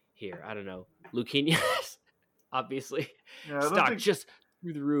up here? I don't know. Luquinhas, obviously, Yeah, I don't stock think. just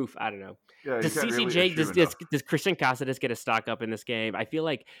through the roof. I don't know. Yeah, you Does can't really CCJ issue enough. does Christian Cáceres get a stock up in this game? I feel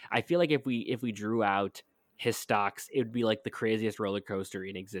like if we drew out his stocks, it would be like the craziest roller coaster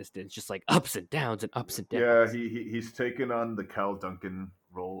in existence, just like ups and downs and ups and Yeah, downs. he's taken on the Cal Duncan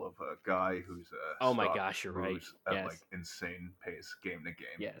role of a guy whose Oh my stock gosh, you're right. moves at like Yes, insane pace game to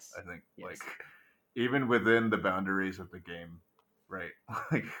game. yes, I think like yes, even within the boundaries of the game, right?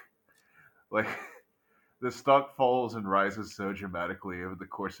 Like like the stock falls and rises so dramatically over the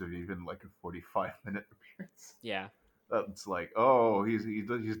course of even like a 45-minute appearance. yeah. That's like, oh, he's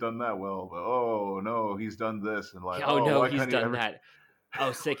done that well, but oh no, he's done this, and like, Oh oh, no, why he's can't he done ever? that.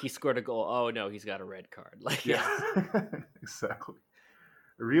 Oh, sick, he scored a goal. Oh no, he's got a red card. Like Yeah, yes, exactly.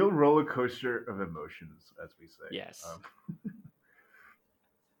 A real roller coaster of emotions, as we say. yes, Um,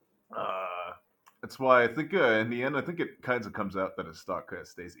 uh, that's why I think in the end, I think it kind of comes out that his stock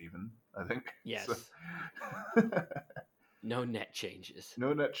stays even. I think so. yes. No net changes.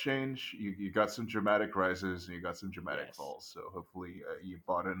 No net change. You got some dramatic rises and you got some dramatic Yes, falls. So hopefully you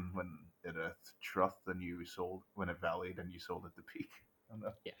bought in when it troughed and you sold when it valleyed and you sold at the peak. I don't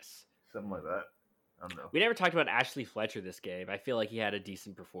know, yes. something like that. I don't know. We never talked about Ashley Fletcher this game. I feel like he had a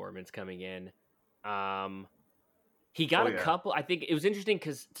decent performance coming in. He Oh got a yeah, couple. I think it was interesting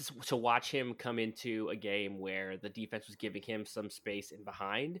because to watch him come into a game where the defense was giving him some space in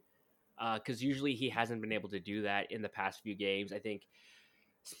behind. Because usually he hasn't been able to do that in the past few games. I think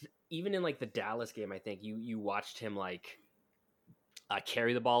even in like the Dallas game, I think you watched him like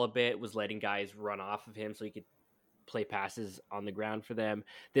carry the ball a bit, was letting guys run off of him so he could play passes on the ground for them.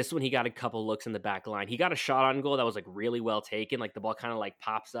 This one, he got a couple looks in the back line. He got a shot on goal that was like really well taken. Like the ball kind of like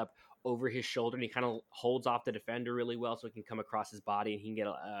pops up over his shoulder and he kind of holds off the defender really well so it can come across his body and he can get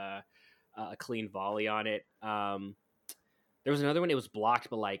a clean volley on it. There was another one, it was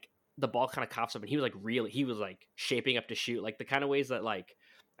blocked, but like the ball kind of coughs up and he was like shaping up to shoot, like the kind of ways that like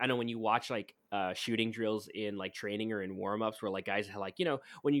I know when you watch like shooting drills in like training or in warm-ups where like guys have like,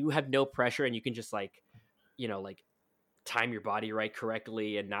 when you have no pressure and you can just like, like time your body right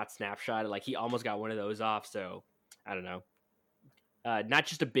correctly and not snapshot it. Like he almost got one of those off. So I don't know. Not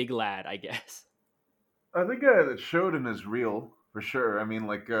just a big lad, I guess. I think it showed in his reel for sure. I mean,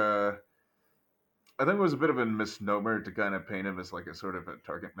 like I think it was a bit of a misnomer to kind of paint him as like a sort of a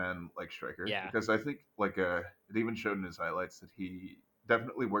target man like striker Yeah. because I think like it even showed in his highlights that he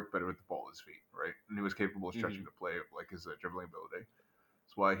definitely worked better with the ball at his feet, right? And he was capable of Hmm. stretching the play, like his dribbling ability.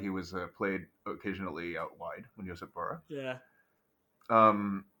 That's why he was played occasionally out wide when he was at Borough. Yeah.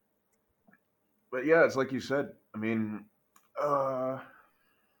 Um, but yeah, it's like you said. I mean, Uh,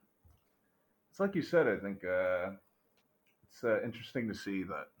 it's like you said. I think it's interesting to see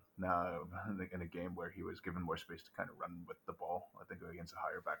that now in a game where he was given more space to kind of run with the ball. I think against a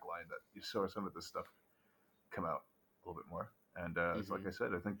higher back line that you saw some of this stuff come out a little bit more. And it's like Hmm. I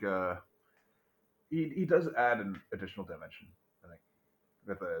said, I think he does add an additional dimension. I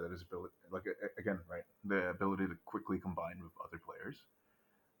think that his ability, like again, right, the ability to quickly combine with other players,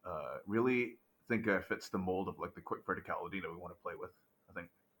 really think fits the mold of like the quick verticality that we want to play with. I think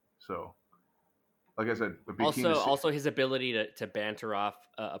so. Like I said, would be keen to see. Also his ability to banter off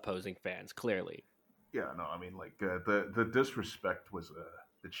opposing fans. Clearly, Yeah, no, I mean like the disrespect was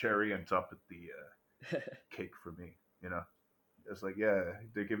the cherry on top of the cake for me. You know, it's like yeah,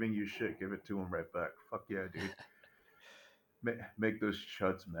 they're giving you shit, give it to them right back. Fuck yeah, dude. Make those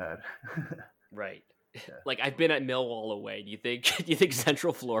chuds mad. right? Yeah, Like I've been at Millwall away. Do you think do you think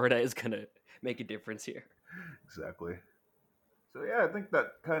Central Florida is gonna make a difference here? exactly. So yeah, I think that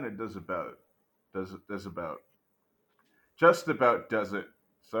kind of does about just about does it.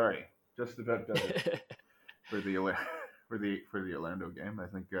 Sorry, just about does it for the for the Orlando game.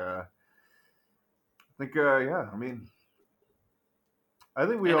 Yeah. I mean, I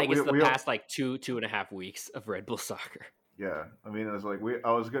think we And all I guess the we all past like two and a half weeks of Red Bull soccer. yeah. I mean, it was like we.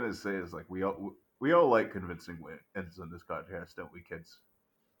 I was gonna say is like we all like convincing wins on this podcast, don't we, kids?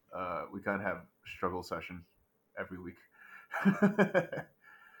 We kind of have struggle session every week,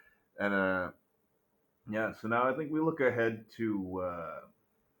 and yeah. So now I think we look ahead to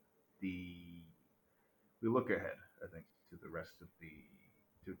the we look ahead. I think to the rest of the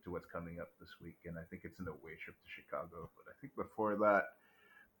to what's coming up this week, and I think it's an away trip to Chicago. But I think before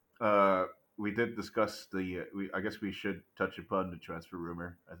that, we did discuss the. I guess we should touch upon the transfer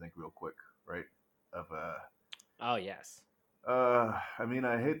rumor. I think real quick, right? Of Oh yes. I mean,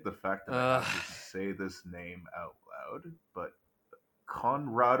 I hate the fact that I Uh, have to say this name out loud, but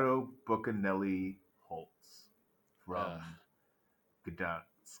Conrado Bucanelli Holtz from uh,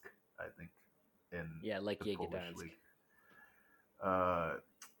 Gdansk, I think, in yeah, the Lekia Polish Gdansk. league. Uh,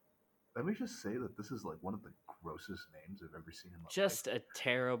 Let me just say that this is like one of the grossest names I've ever seen in my life. Just a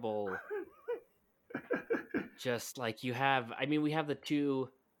terrible. Just like you have. I mean, we have the two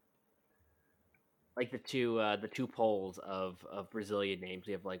poles of Brazilian names.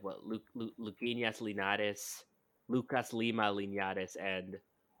 We have like what Luquinhas Linares, Lucas Lima Linares, and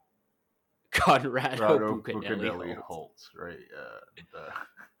Conrado Rado Bucanelli Bucanelli Holt. Holtz, right?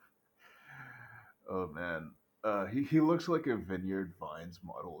 Oh man, he looks like a Vineyard Vines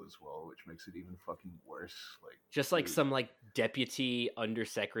model as well, which makes it even fucking worse. Like, Just like some like deputy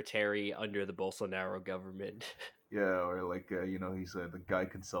undersecretary under the Bolsonaro government. yeah, or like he's the guy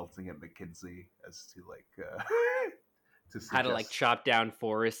consulting at McKinsey as to like to How to like suggest, chop down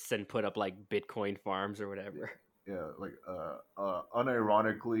forests and put up like Bitcoin farms or whatever. yeah, like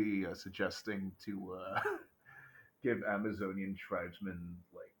unironically suggesting to give Amazonian tribesmen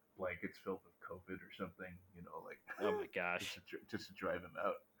like blankets filled with COVID or something, like Oh my gosh. just to drive him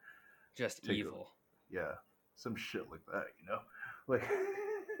out. Just Take a evil. yeah, some shit like that. Like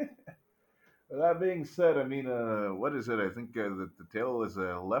that being said, I mean, what is it? I think that the tail is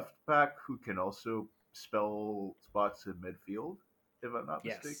a left back who can also spell spots in midfield, if I'm not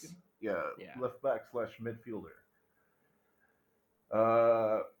mistaken. Yes. Yeah, Yeah. left back slash midfielder.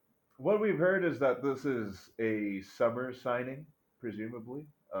 Uh, what we've heard is that this is a summer signing, presumably,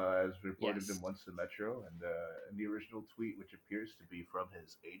 as reported in Yes. Once the Metro, and in the original tweet, which appears to be from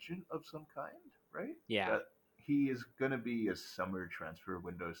his agent of some kind, right? Yeah. That he is going to be a summer transfer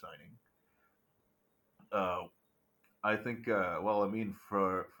window signing. Uh, I think, well, I mean,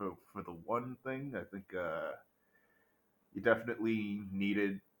 for the one thing, I think you definitely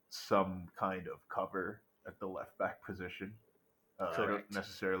needed some kind of cover at the left back position. I don't Correct.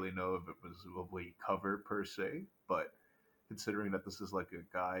 necessarily know if it was a way cover per se, but considering that this is like a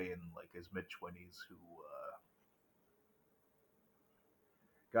guy in like his mid 20s who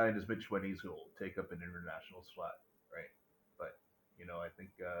will take up an international slot, right? But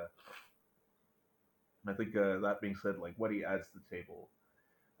that being said, like what he adds to the table,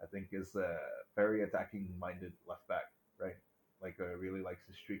 I think is a very attacking minded left back, right? Like really likes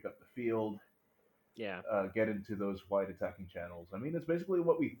to streak up the field, Yeah. get into those wide attacking channels. I mean, it's basically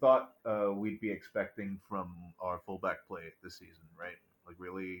what we thought we'd be expecting from our fullback play this season, right? Like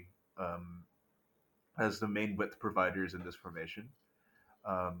really as the main width providers in this formation.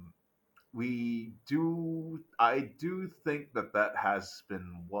 Um, I do think that has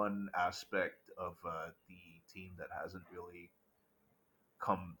been one aspect of the team that hasn't really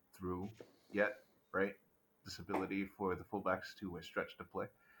come through yet, right? This ability for the fullbacks to stretch the play.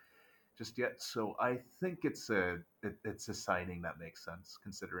 just yet. So I think it's a signing that makes sense,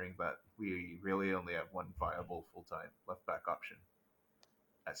 considering that we really only have one viable full time left back option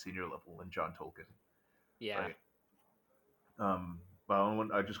at senior level in John Tolkien, Yeah. right?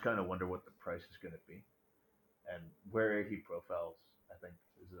 But I just kind of wonder what the price is going to be and where he profiles. I think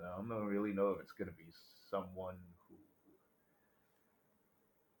is I don't really know if it's going to be someone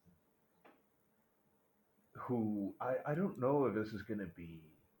who I don't know if this is going to be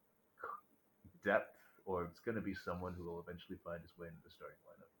depth or it's going to be someone who will eventually find his way into the starting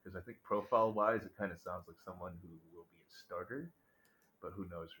lineup. Because I think profile wise, it kind of sounds like someone who will be a starter, but who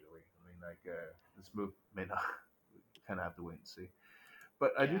knows really? I mean, this move may not. Kind of have to wait and see.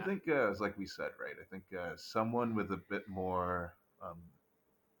 But I do Yeah. think, as like we said, right? I think someone with a bit more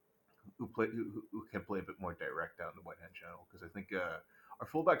who can play a bit more direct down the right hand channel because I think our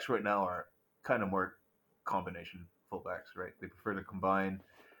fullbacks right now are kind of more combination fullbacks, right? They prefer to combine.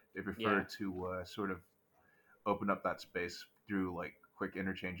 They prefer Yeah. to sort of open up that space through like quick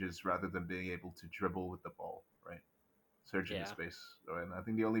interchanges rather than being able to dribble with the ball, right? Surge into Yeah. space. And I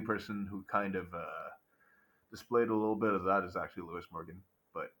think the only person who kind of displayed a little bit of that is actually Lewis Morgan.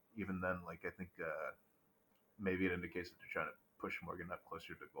 But even then, like I think maybe it indicates that they're trying to push Morgan up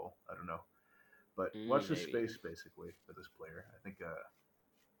closer to goal. I don't know. But watch the Maybe. space basically for this player. I think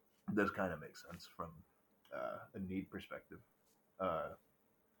this kind of makes sense from a need perspective.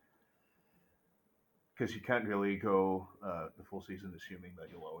 Because you can't really go the full season assuming that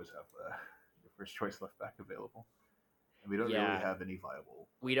you'll always have your first choice left back available. And we don't really Yeah. have any viable.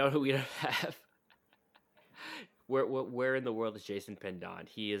 We don't. We don't have. Where in the world is Jason Pendant?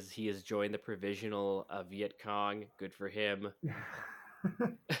 He has joined the provisional of Viet Cong. Good for him.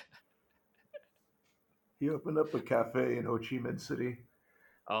 He opened up a cafe in Ho Chi Minh City.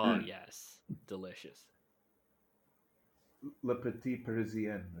 Oh yes, delicious. Le Petit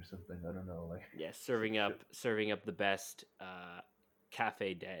Parisien or something. I don't know, like Yeah, some shit. serving up the best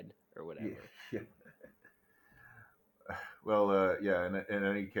cafe dead or Yeah, whatever. yeah. Well, yeah. In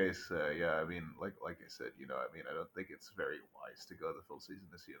any case, yeah. I mean, like I said, I mean, I don't think it's very wise to go the full season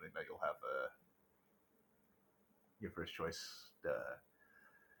assuming that you'll have your first choice left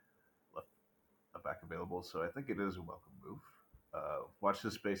back available. So I think it is a welcome move. Watch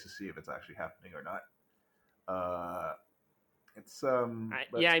this space to see if it's actually happening or not. It's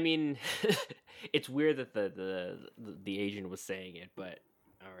but Yeah, I mean, it's weird that the agent was saying it, but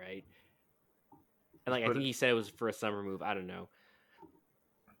all right. And just like I put think it. he said it was for a summer move. I don't know.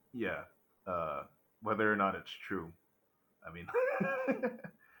 Yeah. Uh, whether or not it's true, I mean,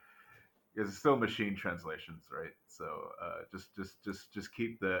 because it's still machine translations, right? So just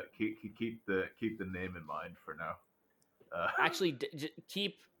keep the name in mind for now. Actually,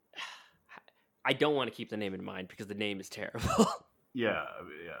 keep. I don't want to keep the name in mind because the name is terrible. Yeah, I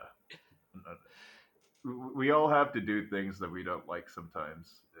mean, yeah. We all have to do things that we don't like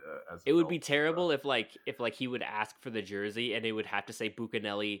sometimes as It would be adults. So terrible if like he would ask for the jersey and it would have to say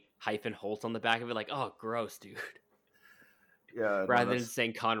Bucanelli hyphen Holt on the back of it. Like, oh, gross, dude. yeah, no, Rather than that's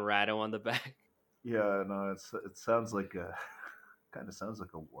saying Conrado on the back. yeah, no, it sounds like a kind of sounds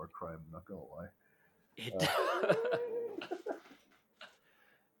like a war crime. I'm not gonna lie. It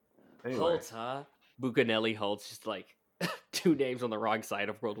Uh, anyway, Holt, huh? Bucanelli Holt's just like two names on the wrong side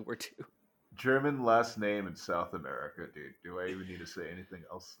of World War II. German last name in South America, dude. Do I even need to say anything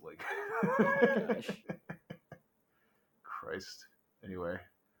else? Like, Oh my gosh. Christ. Anyway,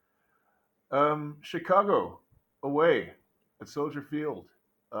 Chicago away at Soldier Field.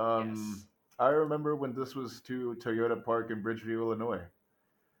 Um, Yes. I remember when this was to Toyota Park in Bridgeview, Illinois.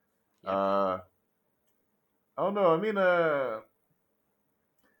 Yep. Uh, oh no, I mean,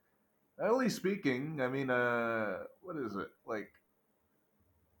 only speaking, I mean, what is it like?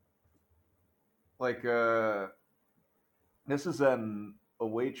 This is an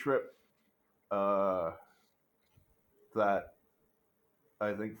away trip. Uh, that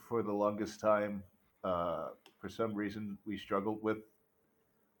I think for the longest time, uh, for some reason, we struggled with.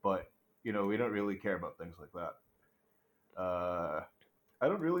 But we don't really care about things like that. I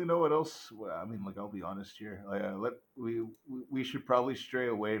don't really know what else. Well, I mean, like I'll be honest here. We should probably stray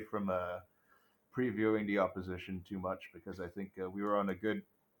away from previewing the opposition too much because I think we were on a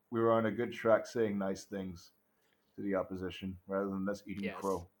good track saying nice things to the opposition rather than us eating Yes.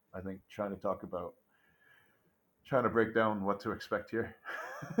 crow. I think trying to break down what to expect here.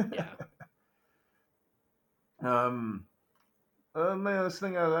 Yeah. um, man, this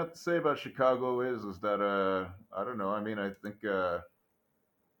thing I have to say about Chicago is that I don't know. I mean, I think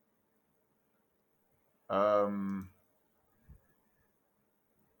um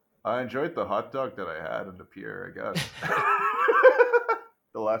I enjoyed the hot dog that I had in the pier, I guess.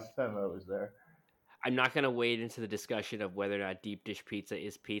 the last time I was there. I'm not going to wade into the discussion of whether or not deep dish pizza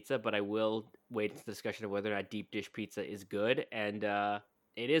is pizza, but I will wade into the discussion of whether or not deep dish pizza is good, and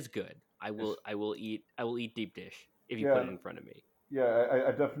it is good. It's, I will eat deep dish if you put yeah, it in front of me. yeah.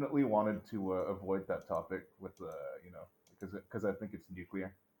 I definitely wanted to avoid that topic with you know, because I think it's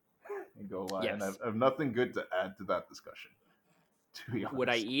nuclear. And go lie, and Yes. I have nothing good to add to that discussion. To be Would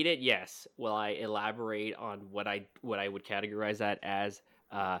I honest, eat it? Yes. Will I elaborate on what I would categorize that as?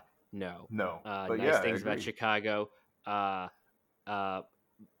 No. no. But Nice yeah, I things about agree. Chicago. Uh, uh,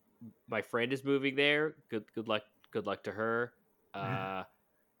 my friend is moving there. Good luck. Good luck to her. Uh,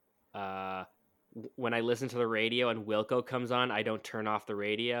 uh, when I listen to the radio and Wilco comes on, I don't turn off the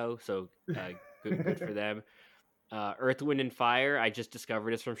radio. So good for them. Earth, Wind, and Fire. I just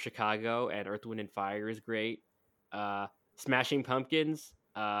discovered it's from Chicago, and Earth, Wind, and Fire is great. Smashing Pumpkins.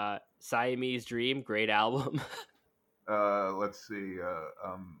 Siamese Dream. Great album. Let's see.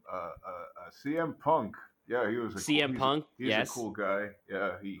 CM Punk. Yeah, he was a cool. CM Punk. He's a Yes, cool guy.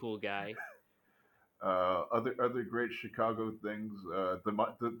 Yeah, he. cool guy. Other great Chicago things.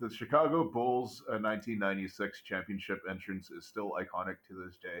 The Chicago Bulls 1996 championship entrance is still iconic to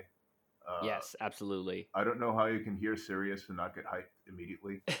this day. Uh, Yes, absolutely. I don't know how you can hear Sirius and not get hyped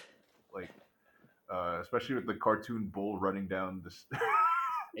immediately. Like, especially with the cartoon bull running down this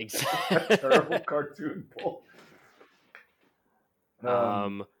that terrible Exactly. cartoon bull.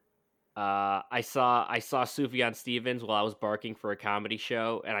 Um, um, I saw Sufjan Stevens while I was barking for a comedy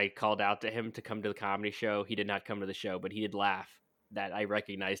show, and I called out to him to come to the comedy show. He did not come to the show, but he did laugh that I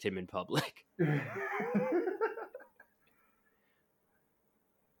recognized him in public.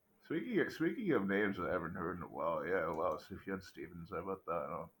 speaking of names I haven't heard in a while, yeah, wow, Sufjan Stevens, how about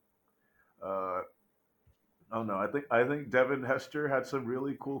that? Oh no, I think Devin Hester had some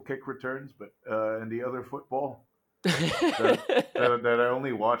really cool kick returns, but in the other football that that I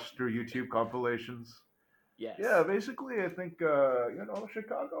only watched through YouTube compilations. Yeah, Yes. basically, I think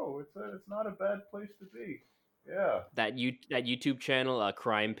Chicago. It's not a bad place to be. Yeah. That YouTube channel,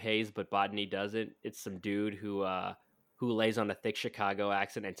 Crime Pays but Botany Doesn't. It's some dude who lays on a thick Chicago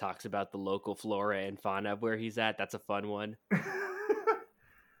accent and talks about the local flora and fauna of where he's at. That's a fun one.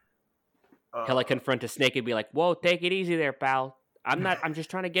 He'll like uh, confront a snake and be like, "Whoa, take it easy there, pal. I'm just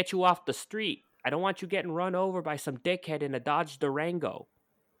trying to get you off the street. I don't want you getting run over by some dickhead in a Dodge Durango."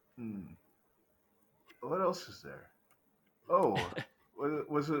 hmm, what else is there? Oh,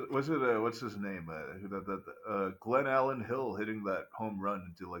 was it what's his name? Glenn Allen Hill hitting that home run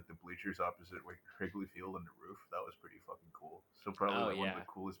into like the bleachers opposite Wrigley Field on the roof. That was pretty fucking cool. Still probably Oh like one of the yeah.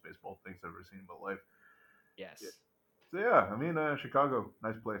 coolest baseball things I've ever seen in my life. Yeah. Yes. So yeah, I mean Chicago,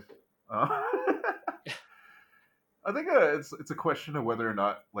 nice place. Uh, I think it's a question of whether or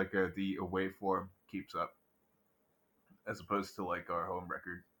not like the away form keeps up as opposed to like our home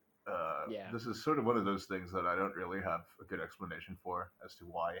record. Yeah. This is sort of one of those things that I don't really have a good explanation for as to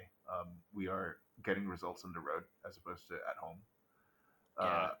why we are getting results on the road as opposed to at home.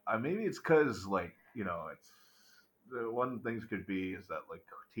 Yeah. Maybe it's because like it's the one things could be is that like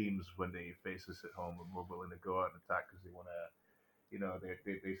teams when they face us at home are more willing to go out and attack because they want to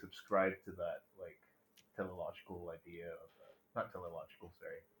they subscribe to that like teleological idea of not teleological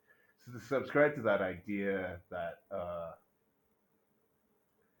sorry so they subscribe to that idea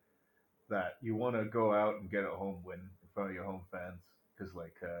that you want to go out and get a home win in front of your home fans because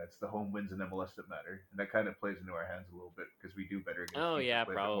like it's the home wins in MLS that matter, and that kind of plays into our hands a little bit because we do better against Oh teams that yeah,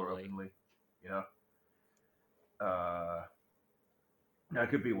 play a bit more probably. openly. You know, uh, that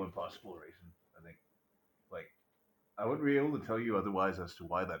could be one possible reason. I think like I wouldn't be able to tell you otherwise as to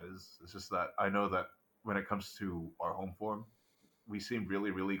why that is. It's just that I know that when it comes to our home form, we seem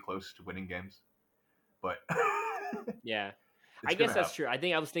really really close to winning games, but Yeah. I it's guess gonna that's happen. true. I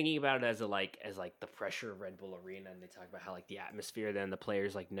think I was thinking about it as as like the pressure of Red Bull Arena, and they talk about how like the atmosphere, then the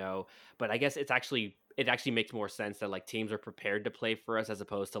players like no. But I guess it actually makes more sense that like teams are prepared to play for us as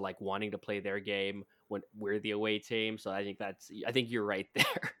opposed to like wanting to play their game when we're the away team. So I think you're right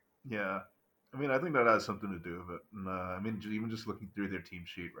there. Yeah. I mean, I think that has something to do with it. And, I mean, even just looking through their team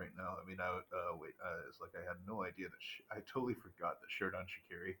sheet right now, I mean, it's like I had no idea that I totally forgot that Sherdon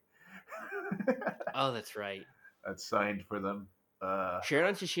Shakiri Oh, that's right. had signed for them. Uh,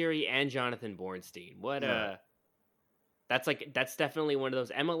 Sheridan Shishiri and Jonathan Bornstein. What yeah, that's definitely one of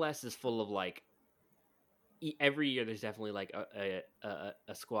those. MLS is full of like every year there's definitely like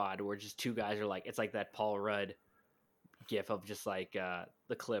a squad where just two guys are like it's like that Paul Rudd gif of just like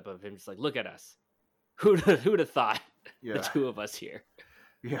the clip of him just like look at us. Who'd have thought the yeah, two of us here?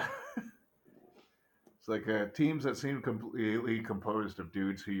 yeah. It's like teams that seem completely composed of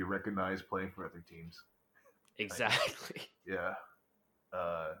dudes who you recognize playing for other teams, kind of. Exactly. Yeah.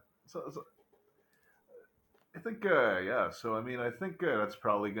 So I think, yeah. So I mean, I think that's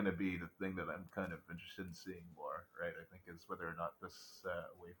probably going to be the thing that I'm kind of interested in seeing more, right? I think is whether or not this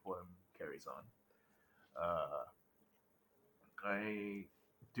waveform carries on. Uh, I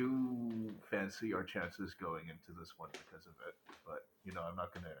do fancy our chances going into this one because of it, but I'm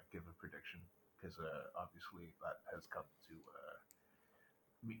not going to give a prediction because obviously that has come to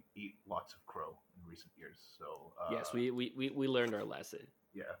eat lots of crow in recent years. So Yes, we learned our lesson.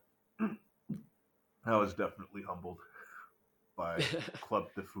 yeah, I was definitely humbled by Club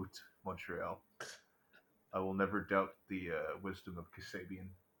de Foot Montreal. I will never doubt the wisdom of Kasabian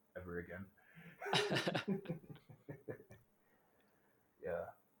ever again. Yeah.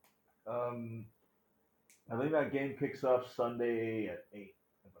 Um, I think that game kicks off Sunday at 8,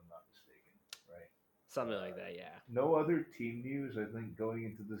 if I'm not mistaken. Right. Something like that, yeah. No other team news, I think, going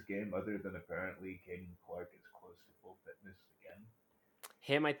into this game other than apparently Caden Clark is close to full fitness again.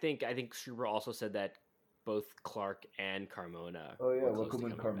 Him, I think Schreiber also said that both Clark and Carmona. Oh yeah, were close to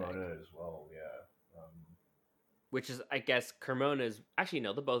Wickelman coming back. Carmona as well. Yeah. Which is, I guess, Carmona's actually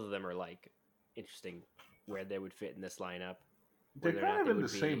no. The both of them are like interesting where they would fit in this lineup. They're Whether or kind not of they in the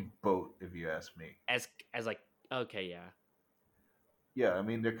would be same boat, if you ask me. as like okay, yeah, Yeah, I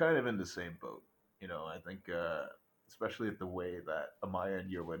mean they're kind of in the same boat. I think especially at the way that Amaya and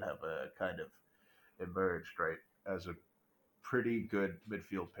Yerwin have kind of emerged, right, as a pretty good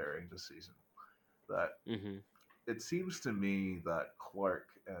midfield pairing this season. That mm-hmm. it seems to me that Clark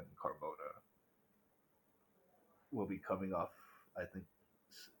and Carmona will be coming off, I think,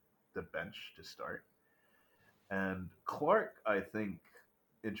 the bench to start. And Clark, I think,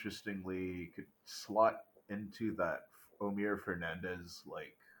 interestingly, could slot into that Omir Fernandez,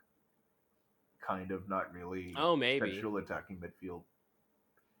 like, kind of not really Oh, maybe, central attacking midfield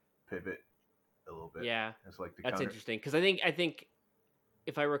pivot a little bit. yeah, It's like the that's counter. interesting because I think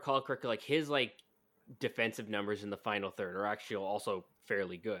if I recall correctly, like his like defensive numbers in the final third are actually also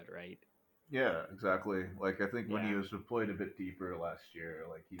fairly good, right? Yeah, exactly. Like, I think when he Yeah, was deployed a bit deeper last year,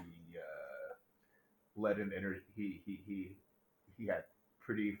 like, he led an inner. He had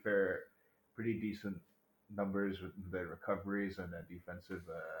pretty fair, pretty decent numbers with the recoveries and the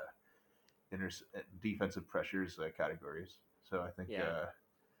defensive pressures categories. So yeah,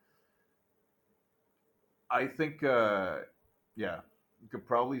 I think, yeah, you could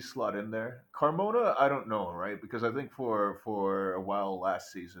probably slot in there. Carmona, I don't know, right? Because I think for a while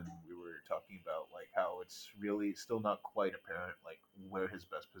last season we were talking about like how it's really still not quite apparent like where his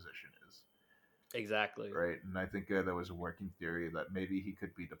best position is, exactly, right? And I think there was a working theory that maybe he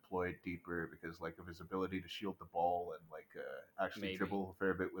could be deployed deeper because like of his ability to shield the ball and like actually maybe. dribble a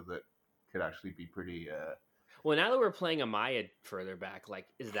fair bit with it could actually be pretty. Well, now that we're playing Amaya further back, like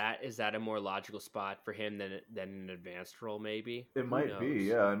is that a more logical spot for him than an advanced role? Maybe. It Who might be, knows?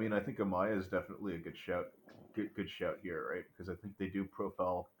 yeah. I mean, I think Amaya is definitely a good shout. Good shout here, right? Because I think they do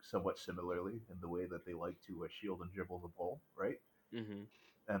profile somewhat similarly in the way that they like to shield and dribble the ball, right? Mm-hmm.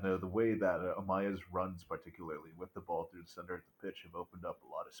 And the way that Amaya's runs, particularly with the ball through the center of the pitch, have opened up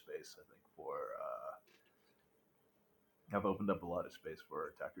a lot of space. I think have opened up a lot of space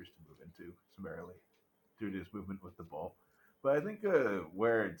for attackers to move into summarily due to his movement with the ball. But I think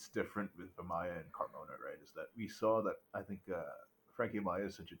where it's different with Amaya and Carmona, right, is that we saw that I think Frankie Amaya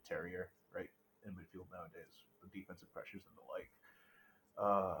is such a terrier, right, in midfield nowadays, the defensive pressures and the like.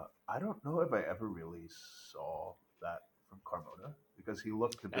 I don't know if I ever really saw that from Carmona because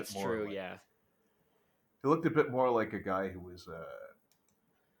That's true. Yeah. he looked a bit more like a guy who was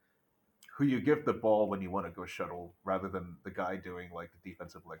who you give the ball when you want to go shuttle rather than the guy doing like the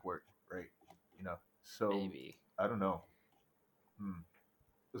defensive legwork, right? So Maybe. I don't know. Hmm.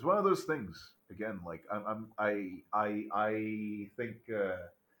 It's one of those things again. Like I think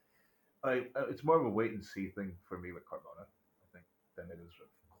it's more of a wait and see thing for me with Carmona, I think, than it is with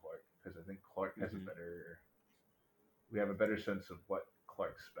Clark because I think Clark has a Mm-hmm. better. We have a better sense of what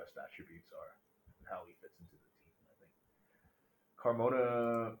Clark's best attributes are and how he fits into the team. I think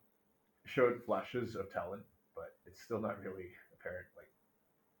Carmona showed flashes of talent, but it's still not really apparent like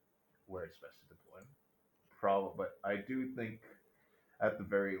where it's best to deploy him. Problem, but I do think at the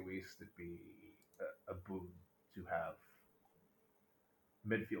very least it'd be a boon to have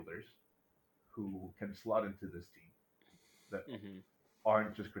midfielders who can slot into this team that Mm-hmm.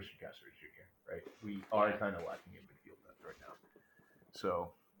 aren't just Christian Castro Jr. Right? We are Yeah. kind of lacking in midfield depth right now.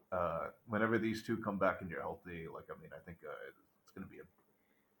 So whenever these two come back and you're healthy, like I mean, I think it's going to be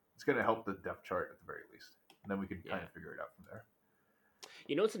it's going to help the depth chart at the very least, and then we can kind Yeah. of figure it out from there.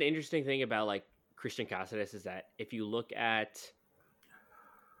 You know what's an interesting thing about like Christian Cáceres is that if you look at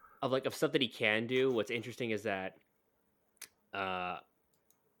of stuff that he can do, what's interesting is that uh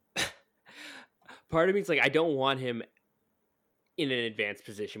part of me is like, I don't want him in an advanced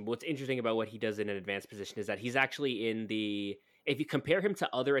position. But what's interesting about what he does in an advanced position is that he's actually in the, if you compare him to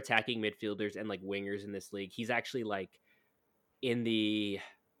other attacking midfielders and like wingers in this league, he's actually like in the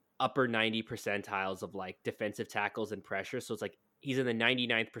upper 90 percentiles of like defensive tackles and pressure. So it's like he's in the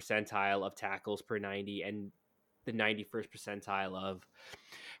 99th percentile of tackles per 90 and the 91st percentile of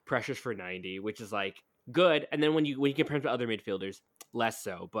pressures for 90, which is like good. And then when you compare him to other midfielders, less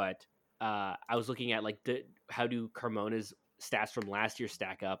so. But I was looking at like how do Carmona's stats from last year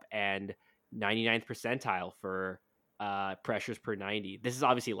stack up, and 99th percentile for pressures per 90. This is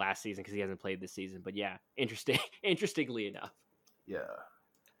obviously last season because he hasn't played this season, but yeah, interestingly enough. Yeah.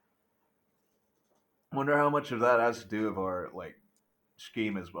 Wonder how much of that has to do with our like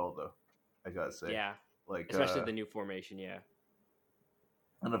scheme as well, though. I gotta say, Yeah, like especially the new formation. Yeah,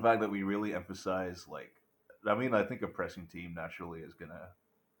 and the fact that we really emphasize like, I mean, I think a pressing team naturally is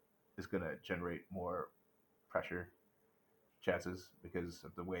gonna generate more pressure chances because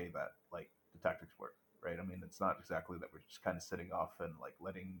of the way that like the tactics work, right? I mean, it's not exactly that we're just kind of sitting off and like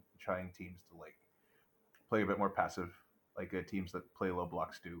trying teams to like play a bit more passive, like teams that play low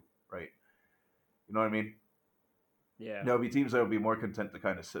blocks do, right? You know what I mean? yeah. There'll be teams that will be more content to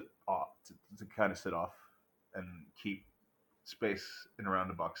kind of sit off, to kind of sit off and keep space in around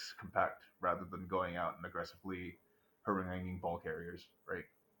the box compact rather than going out and aggressively haranguing ball carriers, right?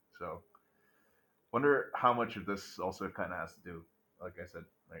 So, wonder how much of this also kind of has to do, like I said,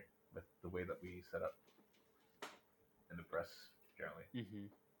 like with the way that we set up in the press generally. Mm-hmm.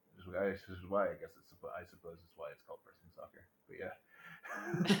 This is why I guess I suppose it's why it's called pressing soccer. But yeah.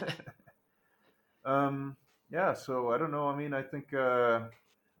 Yeah, so I don't know. I mean, I think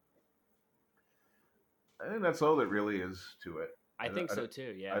that's all that really is to it. I think so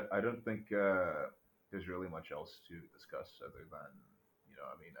too. Yeah. I don't think there's really much else to discuss other than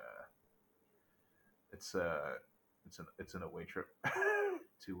I mean, it's an away trip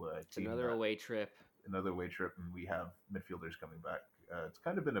to it's another away trip. Another away trip, and we have midfielders coming back. It's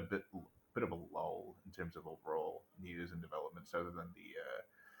kind of been a bit of a lull in terms of overall news and developments, other than the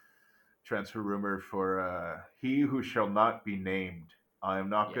transfer rumor for he who shall not be named. I am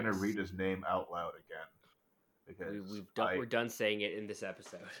not going to read his name out loud again because we're done saying it in this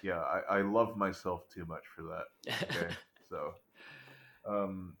episode. Yeah, I love myself too much for that. Okay, so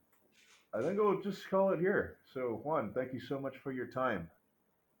I think I'll just call it here. So Juan, thank you so much for your time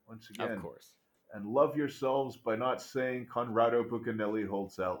once again. Of course. And love yourselves by not saying Conrado Bucanelli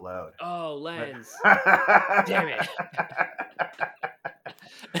holds out loud. Oh, Lens. Damn it.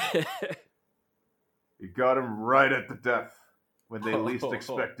 You got him right at the death when they least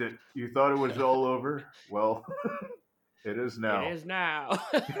expect it. You thought it was all over? Well, it is now. It is now.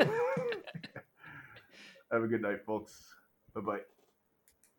 Have a good night, folks. Bye-bye.